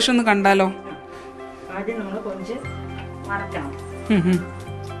 നമുക്ക് ആ പ്രിപ്പറേഷൻ ഒന്ന് കണ്ടാലോ? ആദ്യം നമ്മൾ കൊഞ്ച് മറക്കണം.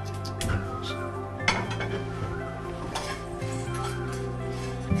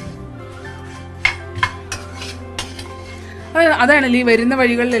 അതാണല്ലേ ഈ വരുന്ന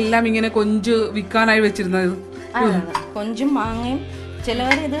വഴികളിലെല്ലാം ഇങ്ങനെ കൊഞ്ച് വിൽക്കാനായി വെച്ചിരുന്നത്. കൊഞ്ചും മാങ്ങയും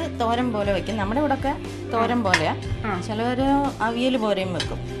ചിലവർ ഇത് തോരൻ പോലെ വെക്കും. നമ്മുടെ ഇവിടെ ഒക്കെ തോരൻ പോലെയാ. ചിലവർ അവിയൽ പോലെയും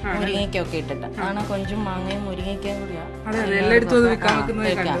വെക്കും, മുരിങ്ങയ്ക്കൊക്കെ ഇട്ടിട്ട്. അതാണ് കൊഞ്ചും മാങ്ങയും മുരിങ്ങയ്ക്കും കൂടിയാ.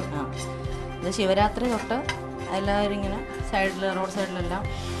 ഇത് ശിവരാത്രി തൊട്ട് എല്ലാവരും ഇങ്ങനെ സൈഡിൽ റോഡ് സൈഡിലെല്ലാം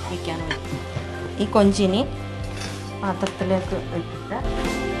വിൽക്കാൻ പറ്റും. ഈ കൊഞ്ചിനി പാത്രത്തിലേക്ക് ഇട്ടിട്ട്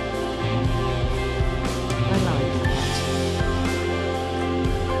വെള്ളം ഒഴിക്കും.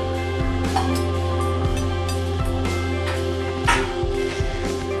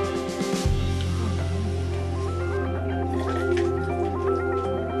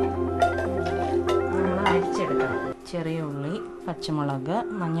 നമ്മൾ അരിച്ചെടുക്കണം. ചെറിയ ഉള്ളി, പച്ചമുളക്,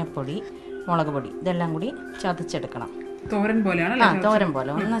 മഞ്ഞൾപ്പൊടി, മുളക് പൊടി ഇതെല്ലാം കൂടി ചതച്ചെടുക്കണം. തോരൻ പോലെയാണ്. തോരൻ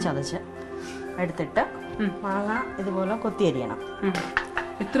പോലെ ഒന്ന് ചതച്ച് എടുത്തിട്ട് മാങ്ങ ഇതുപോലെ കൊത്തി അരിയണം.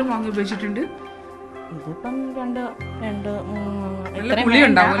 എത്ര മാങ്ങ ഉപയോഗിച്ചിട്ടുണ്ട്? ഇതിപ്പം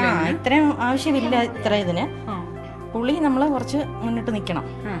ഇത്രയും ആവശ്യമില്ല. ഇത്ര ഇതിന് പുളി നമ്മൾ കുറച്ച് മുന്നിട്ട് നിൽക്കണം.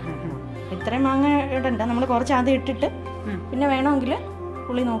 ഇത്രയും മാങ്ങ ഇടണ്ട, നമ്മൾ കുറച്ച് ആദ്യം ഇട്ടിട്ട് പിന്നെ വേണമെങ്കിൽ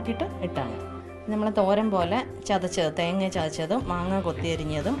പുളി നോക്കിയിട്ട് ഇട്ടാൽ മതി. നമ്മൾ തോരൻ പോലെ ചതച്ചത്, തേങ്ങ ചതച്ചതും മാങ്ങ കൊത്തി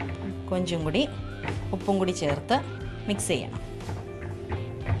അരിഞ്ഞതും കൊഞ്ചും കൂടി ഉപ്പും കൂടി ചേർത്ത് മിക്സ് ചെയ്യണം.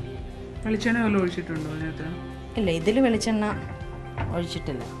 വെളിച്ചെണ്ണ വല്ലതും ഒഴിച്ചിട്ടുണ്ടോ അതിനകത്ത്? ഇല്ല, ഇതിൽ വെളിച്ചെണ്ണ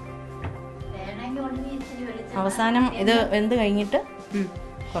ഒഴിച്ചിട്ടില്ല. അവസാനം ഇത് വെന്ത് കഴിഞ്ഞിട്ട്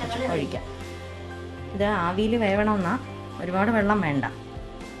കുറച്ച് ഒഴിക്കാം. ഇത് ആവിയിൽ വേവണമെന്നാ, ഒരുപാട് വെള്ളം വേണ്ട,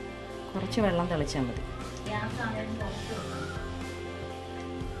 കുറച്ച് വെള്ളം തെളിച്ചാൽ മതി.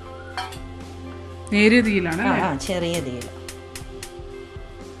 നേരിയ തീയിലാണ്? ചെറിയ തീയിൽ.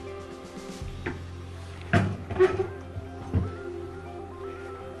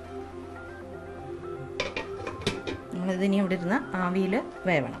 നമ്മളിതിനി ഇവിടെ ഇരുന്ന് ആവിയിൽ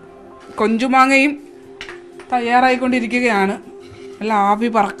വേവണം. കൊഞ്ചുമാങ്ങയും തയ്യാറായിക്കൊണ്ടിരിക്കുകയാണ്. നല്ല ആവി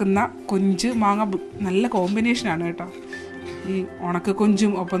പറക്കുന്ന കൊഞ്ച് മാങ്ങ നല്ല കോമ്പിനേഷനാണ് കേട്ടോ. ഈ ഉണക്ക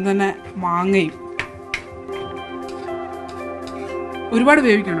കൊഞ്ചും ഒപ്പം തന്നെ മാങ്ങയും. ഒരുപാട്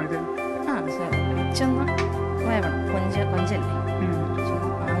വേവിക്കണോ ഇത്? കുറച്ചൊന്ന് വേവണം. കൊഞ്ചല്ലേ,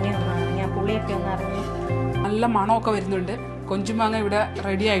 മാങ്ങ പുളിയൊക്കെ ഒന്ന് അറിഞ്ഞ് നല്ല മണമൊക്കെ വരുന്നുണ്ട്. കൊഞ്ചുമാങ്ങ ഇവിടെ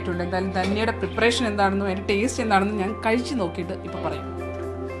റെഡി ആയിട്ടുണ്ട്. എന്തായാലും ധന്യയുടെ പ്രിപ്പറേഷൻ എന്താണെന്നും അതിൻ്റെ ടേസ്റ്റ് എന്താണെന്നും ഞാൻ കഴിച്ച് നോക്കിയിട്ട് ഇപ്പോൾ പറയാം.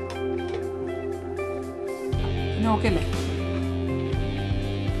 ഓക്കെ അല്ലേ?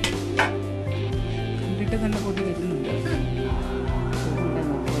 കണ്ടിട്ട് നല്ല കൊതി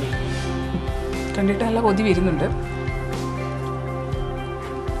വരുന്നുണ്ട്.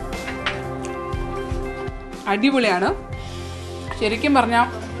 അടിപൊളിയാണ് ശരിക്കും പറഞ്ഞാൽ.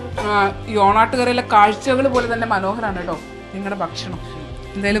 ഈ ഓണാട്ടുകരയിലെ കാഴ്ചകൾ പോലെ തന്നെ മനോഹരമാണ് കേട്ടോ നിങ്ങളുടെ ഭക്ഷണം.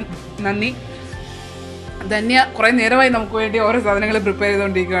 എന്തായാലും നന്ദി ധന്യ. കുറേ നേരമായി നമുക്ക് വേണ്ടി ഓരോ സാധനങ്ങൾ പ്രിപ്പയർ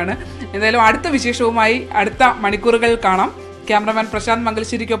ചെയ്തുകൊണ്ടിരിക്കുകയാണ്. എന്തായാലും അടുത്ത വിശേഷവുമായി അടുത്ത മണിക്കൂറുകൾ കാണാം. ക്യാമറമാൻ പ്രശാന്ത്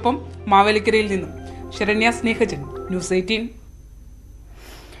മംഗലശ്ശേരിക്കൊപ്പം മാവേലിക്കരയിൽ നിന്നും ശരണ്യ സ്നേഹജൻ, ന്യൂസ് 18.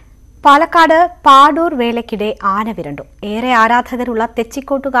 പാലക്കാട് പാടൂർ വേലയ്ക്കിടെ ആന വിരണ്ടു. ഏറെ ആരാധകരുള്ള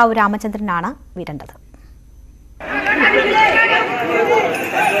തെച്ചിക്കോട്ടുകാവ് രാമചന്ദ്രനാണ് വിരണ്ടത്.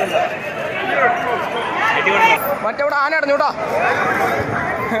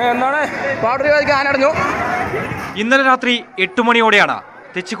 ഇന്നലെ രാത്രി 8 മണിയോടെയാണ്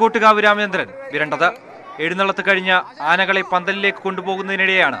തെച്ചിക്കോട്ടുകാവ് രാമചന്ദ്രൻ വിരണ്ടത്. എഴുന്നള്ളത്ത് കഴിഞ്ഞ ആനകളെ പന്തലിലേക്ക്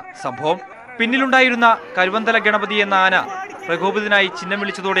കൊണ്ടുപോകുന്നതിനിടെയാണ് സംഭവം. പിന്നിലുണ്ടായിരുന്ന കരുവന്തല ഗണപതി എന്ന ആന പ്രകോപിതനായി ചിഹ്നം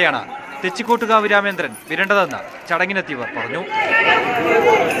വിളിച്ചതോടെയാണ് തെച്ചിക്കോട്ടുകാവ് രാമചന്ദ്രൻ വിരണ്ടതെന്ന് ചടങ്ങിനെത്തിയവർ പറഞ്ഞു.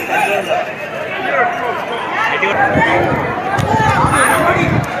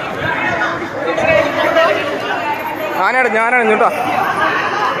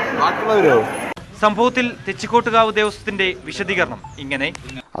 സംഭവത്തിൽ തെച്ചിക്കോട്ടുകാവ് ദേവസ്വത്തിന്റെ വിശദീകരണം ഇങ്ങനെ: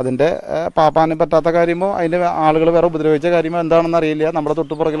 അതിന്റെ പാപ്പാന് പറ്റാത്ത കാര്യമോ അതിന്റെ ആളുകൾ വേറെ ഉപദ്രവിച്ച കാര്യമോ എന്താണെന്ന് അറിയില്ല. നമ്മുടെ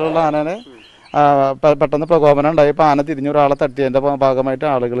തൊട്ടുപുറകിലുള്ള ആനനെ പെട്ടെന്ന് പ്രകോപനം ഉണ്ടായപ്പോൾ ആന തിരിഞ്ഞൊരാളെ തട്ടിയതിന്റെ ഭാഗമായിട്ട്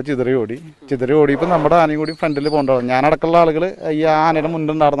ആളുകൾ ചിതറി ഓടിയപ്പോൾ നമ്മുടെ ആനയും കൂടി ഫ്രണ്ടിൽ പോകണ്ടാവും. ഞാനടക്കമുള്ള ആളുകൾ ഈ ആനയുടെ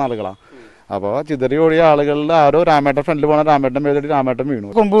മുന്നിലുണ്ടായിരുന്ന ആളുകളാണ്. അപ്പോൾ ചിതറി ഓടിയ ആളുകളിൽ ആരോ രാമേട്ടൻ ഫ്രണ്ടിൽ പോകണം, രാമേട്ടൻ മേടിച്ചിട്ട് രാമേട്ടൻ വീണു.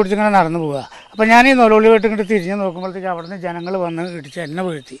 കൊമ്പ് പിടിച്ചിങ്ങനെ നടന്നു പോവുക. അപ്പോൾ ഞാൻ ഈ നൊലോളി വീട്ടിൽ തിരിഞ്ഞ് നോക്കുമ്പോഴത്തേക്ക് അവിടെ നിന്ന് ജനങ്ങൾ വന്ന് ഇടിച്ച് എന്നെ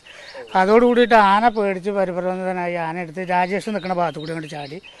വീഴ്ത്തി. അതോടുകൂടിയിട്ട് ആന പേടിച്ച് പരിഭ്രമനായി ആന എടുത്ത് രാജേഷ് നിൽക്കുന്ന ഭാഗത്തു കൂടി അങ്ങോട്ട്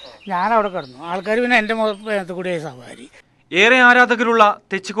ചാടി. ഞാനവിടെ കിടന്നു. ആൾക്കാർ പിന്നെ എൻ്റെ മുഖത്ത് കൂടിയായി സവാരി. ഏറെ ആരാധകരുള്ള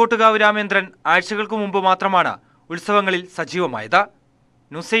തെച്ചിക്കോട്ടുകാവ് രാമചന്ദ്രൻ ആഴ്ചകൾക്ക് മുമ്പ് മാത്രമാണ് ഉത്സവങ്ങളിൽ സജീവമായത്.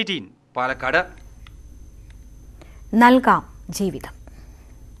 ന്യൂസ് 18 പാലക്കാട്. നൽകാം ജീവിതം.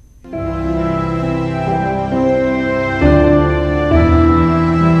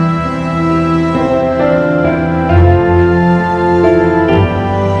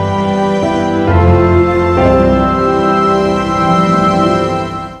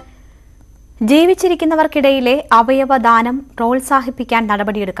 ജീവിച്ചിരിക്കുന്നവർക്കിടയിലെ അവയവദാനം പ്രോത്സാഹിപ്പിക്കാൻ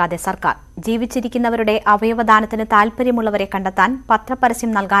നടപടിയെടുക്കാതെ സർക്കാർ. ജീവിച്ചിരിക്കുന്നവരുടെ അവയവദാനത്തിന് താൽപര്യമുള്ളവരെ കണ്ടെത്താൻ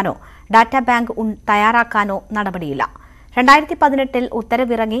പത്രപരസ്യം നൽകാനോ ഡാറ്റാ ബാങ്ക് തയ്യാറാക്കാനോ നടപടിയില്ല. 2018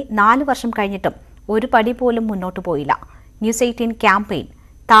 ഉത്തരവിറങ്ങി 4 വർഷം കഴിഞ്ഞിട്ടും ഒരു പടി പോലും മുന്നോട്ടു പോയില്ല. ന്യൂസ് 18 ക്യാമ്പയിൻ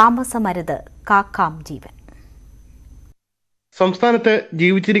താമസമരുത് കാക്കാം ജീവൻ. സംസ്ഥാനത്ത്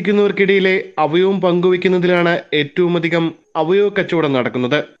ജീവിച്ചിരിക്കുന്നവർക്കിടയിലെ അവയവം പങ്കുവയ്ക്കുന്നതിലാണ് ഏറ്റവുമധികം അവയവ കച്ചവടം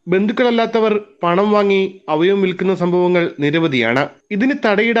നടക്കുന്നത്. ബന്ധുക്കളല്ലാത്തവർ പണം വാങ്ങി അവയവം വിൽക്കുന്ന സംഭവങ്ങൾ നിരവധിയാണ്. ഇതിന്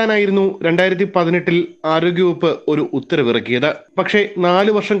തടയിടാനായിരുന്നു 2018 ആരോഗ്യവകുപ്പ് ഒരു ഉത്തരവിറക്കിയത്. പക്ഷേ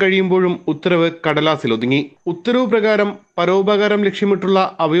 4 വർഷം കഴിയുമ്പോഴും ഉത്തരവ് കടലാസിലൊതുങ്ങി. ഉത്തരവ് പ്രകാരം പരോപകാരം ലക്ഷ്യമിട്ടുള്ള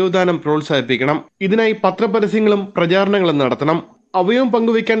അവയവദാനം പ്രോത്സാഹിപ്പിക്കണം. ഇതിനായി പത്രപരസ്യങ്ങളും പ്രചാരണങ്ങളും നടത്തണം. അവയവം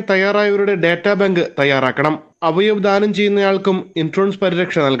പങ്കുവയ്ക്കാൻ തയ്യാറായവരുടെ ഡാറ്റാ ബാങ്ക് തയ്യാറാക്കണം. അവയവം ദാനം ചെയ്യുന്നയാൾക്കും ഇൻഷുറൻസ്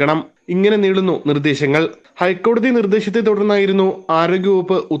പരിരക്ഷ നൽകണം. ഇങ്ങനെ നീളുന്നു നിർദ്ദേശങ്ങൾ. ഹൈക്കോടതി നിർദ്ദേശത്തെ തുടർന്നായിരുന്നു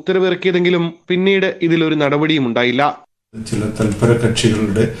ആരോഗ്യവകുപ്പ് ഉത്തരവിറക്കിയതെങ്കിലും പിന്നീട് ഇതിലൊരു നടപടിയും ഉണ്ടായില്ല. ചില തൽപര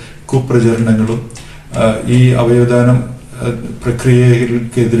കക്ഷികളുടെ കുപ്രചരണങ്ങളും ഈ അവയവദാനം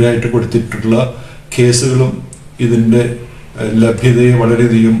പ്രക്രിയക്കെതിരായിട്ട് കൊടുത്തിട്ടുള്ള കേസുകളും ഇതിന്റെ ലഭ്യതയെ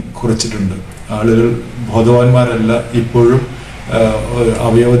വളരെയധികം കുറച്ചിട്ടുണ്ട്. ആളുകൾ ബോധവാന്മാരല്ല. ഇപ്പോഴും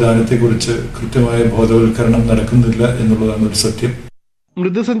അവയവദാനത്തെക്കുറിച്ച് കൃത്യമായ ബോധവൽക്കരണം നടക്കുന്നില്ല എന്നുള്ളതാണ് ഒരു സത്യം.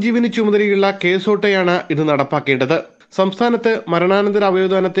 മൃതസഞ്ജീവനി ചുമതലയുള്ള കേസോട്ടയാണ് ഇത് നടപ്പാക്കേണ്ടത്. സംസ്ഥാനത്ത് മരണാനന്തര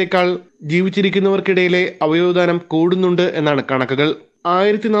അവയവദാനത്തെക്കാൾ ജീവിച്ചിരിക്കുന്നവർക്കിടയിലെ അവയവദാനം കൂടുന്നുണ്ട് എന്നാണ് കണക്കുകൾ.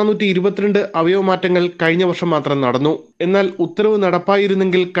 1422 അവയവമാറ്റങ്ങൾ കഴിഞ്ഞ വർഷം മാത്രം നടന്നു. എന്നാൽ ഉത്തരവ്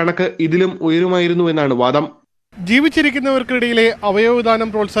നടപ്പായിരുന്നെങ്കിൽ കണക്ക് ഇതിലും ഉയരുമായിരുന്നു എന്നാണ് വാദം. ജീവിച്ചിരിക്കുന്നവർക്കിടയിലെ അവയവദാനം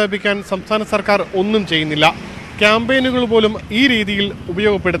പ്രോത്സാഹിപ്പിക്കാൻ സംസ്ഥാന സർക്കാർ ഒന്നും ചെയ്യുന്നില്ല. ക്യാമ്പയിനുകൾ പോലും ഈ രീതിയിൽ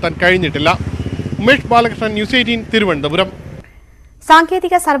ഉപയോഗപ്പെടുത്താൻ കഴിഞ്ഞിട്ടില്ല. ഉമേഷ് ബാലകൃഷ്ണൻ, ന്യൂസ് 18 തിരുവനന്തപുരം.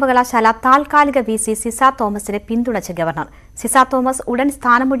 സാങ്കേതിക സർവകലാശാല താൽക്കാലിക വിസി സിസ തോമസിനെ പിന്തുണച്ച ഗവർണർ. സിസ തോമസ് ഉടൻ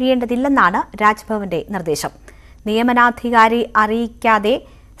സ്ഥാനമൊഴിയേണ്ടതില്ലെന്നാണ് രാജ്ഭവന്റെ നിർദ്ദേശം. നിയമനാധികാരി അറിയിക്കാതെ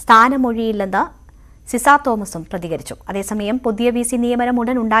സ്ഥാനമൊഴിയില്ലെന്ന് സിസ തോമസും പ്രതികരിച്ചു. അതേസമയം പുതിയ വിസി നിയമനം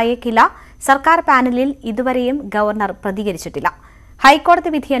ഉടൻ ഉണ്ടായേക്കില്ല. സർക്കാർ പാനലിൽ ഇതുവരെയും ഗവർണർ പ്രതികരിച്ചിട്ടില്ല. ഹൈക്കോടതി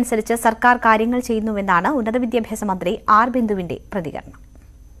വിധിയനുസരിച്ച് സർക്കാർ കാര്യങ്ങൾ ചെയ്യുന്നുവെന്നാണ് ഉന്നത വിദ്യാഭ്യാസ മന്ത്രി ആർ ബിന്ദുവിന്റെ പ്രതികരണം.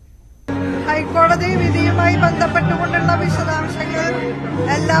 ഹൈക്കോടതി വിധിയുമായി ബന്ധപ്പെട്ടുകൊണ്ടുള്ള വിശദാംശങ്ങൾ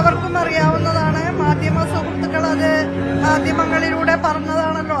എല്ലാവർക്കും അറിയാവുന്നതാണ്. മാധ്യമ സുഹൃത്തുക്കൾ അത് മാധ്യമങ്ങളിലൂടെ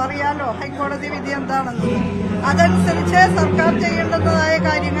പറഞ്ഞതാണല്ലോ, അറിയാലോ ഹൈക്കോടതി വിധി എന്താണെന്ന്. അതനുസരിച്ച് സർക്കാർ ചെയ്യേണ്ടതായ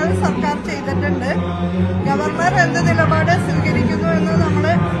കാര്യങ്ങൾ സർക്കാർ ചെയ്തിട്ടുണ്ട്. ഗവർണർ എന്ത് നിലപാട് സ്വീകരിക്കുന്നു എന്ന് നമ്മൾ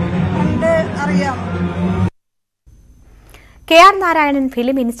കണ്ട് അറിയാം. കെ.ആർ. നാരായണൻ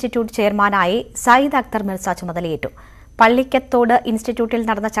ഫിലിം ഇൻസ്റ്റിറ്റ്യൂട്ട് ചെയർമാനായി സയ്യിദ് അക്തർ മിർസ ചുമതലയേറ്റു. പള്ളിക്കത്തോട് ഇൻസ്റ്റിറ്റ്യൂട്ടിൽ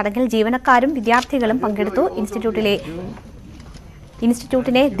നടന്ന ചടങ്ങിൽ ജീവനക്കാരും വിദ്യാർത്ഥികളും പങ്കെടുത്തു.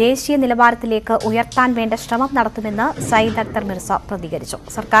 ഇൻസ്റ്റിറ്റ്യൂട്ടിനെ ദേശീയ നിലവാരത്തിലേക്ക് ഉയർത്താൻ വേണ്ട ശ്രമം നടത്തുമെന്ന് സയ്യിദ് അക്തർ മിർസ പ്രതികരിച്ചു.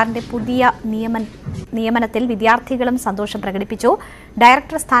 സർക്കാരിന്റെ പുതിയ നിയമനത്തിൽ വിദ്യാർത്ഥികളും സന്തോഷം പ്രകടിപ്പിച്ചു.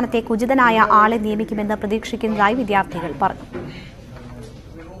 ഡയറക്ടർ സ്ഥാനത്തേക്ക് ഉചിതനായ ആളെ നിയമിക്കുമെന്ന് പ്രതീക്ഷിക്കുന്നതായി വിദ്യാർത്ഥികൾ പറഞ്ഞു.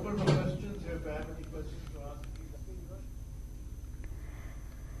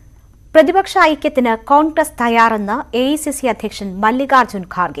 പ്രതിപക്ഷ ഐക്യത്തിന് കോൺഗ്രസ് തയ്യാറെന്ന് AICC അധ്യക്ഷൻ മല്ലികാർജ്ജുൻ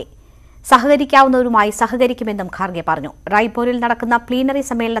ഖാർഗെ. സഹകരിക്കാവുന്നവരുമായി സഹകരിക്കുമെന്നും ഖാർഗെ പറഞ്ഞു. റായ്പൂരിൽ നടക്കുന്ന പ്ലീനറി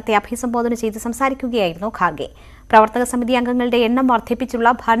സമ്മേളനത്തെ അഭിസംബോധന ചെയ്ത് സംസാരിക്കുകയായിരുന്നു ഖാർഗെ. പ്രവർത്തക സമിതി അംഗങ്ങളുടെ എണ്ണം വർദ്ധിപ്പിച്ചുള്ള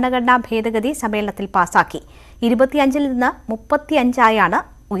ഭരണഘടനാ ഭേദഗതി സമ്മേളനത്തിൽ പാസാക്കി. 25-ൽ നിന്ന് 35-ആയാണ്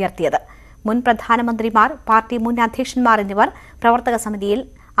ഉയർത്തിയത്. മുൻ പ്രധാനമന്ത്രിമാർ, പാർട്ടി മുൻ അധ്യക്ഷന്മാർ എന്നിവർ പ്രവർത്തക സമിതിയിൽ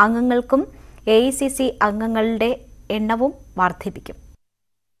അംഗങ്ങൾക്കും AICC അംഗങ്ങളുടെ എണ്ണവും വർദ്ധിപ്പിക്കും.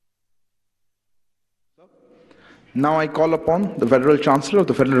 Now I call upon the Federal Chancellor of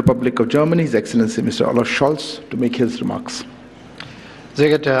the Federal Republic of Germany, His Excellency Mr. Olaf Scholz, to make his remarks. Sehr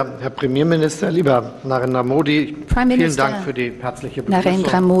geehrter Herr Premierminister, lieber Narendra Modi, vielen Dank für die herzliche Begrüßung.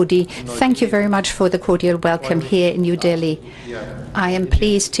 Narendra Modi, thank you very much for the cordial welcome here in New Delhi. I am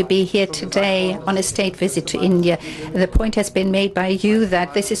pleased to be here today on a state visit to India. The point has been made by you that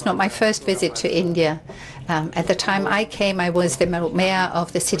this is not my first visit to India. At the time I came, I was the mayor of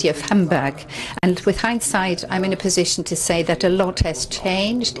the city of Hamburg. And with hindsight, I'm in a position to say that a lot has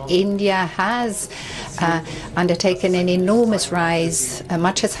changed. India has undertaken an enormous rise.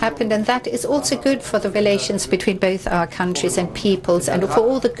 Much has happened, and that is also good for the relations between both our countries and peoples, and for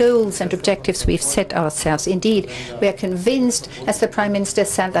all the goals and objectives we've set ourselves. Indeed, we are convinced, as the Prime Minister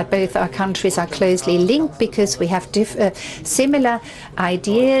said, that both our countries are closely linked because we have similar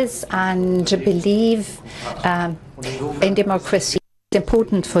ideas and believe in democracy. It's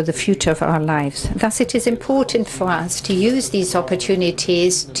important for the future of our lives. Thus, it is important for us to use these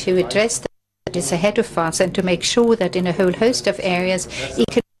opportunities to address that is ahead of us and to make sure that in a whole host of areas,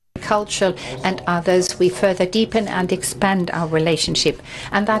 economic, cultural and others, we further deepen and expand our relationship.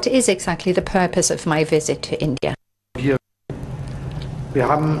 And that is exactly the purpose of my visit to India.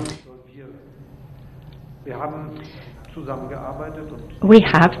 We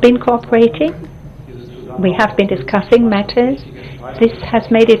have been cooperating. We have been discussing matters. This has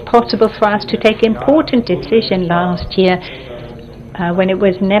made it possible for us to take important decisions last year when it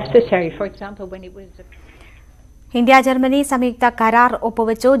was necessary. For example, when it was... India Germany സംയുക്ത കരാർ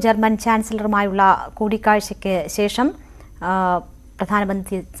ഒപ്പുവെച്ചു. German ചാൻസലറുമായുള്ള കൂടിക്കാഴ്ചയ്ക്ക് ശേഷം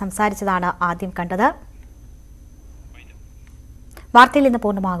പ്രധാനമന്ത്രി സംസാരിച്ചതാണ് ആദ്യം കണ്ടത്. വാർത്തയിൽ ഇന്ന്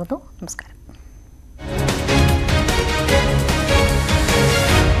പൂർണ്ണമാകുന്നു. നമസ്കാരം.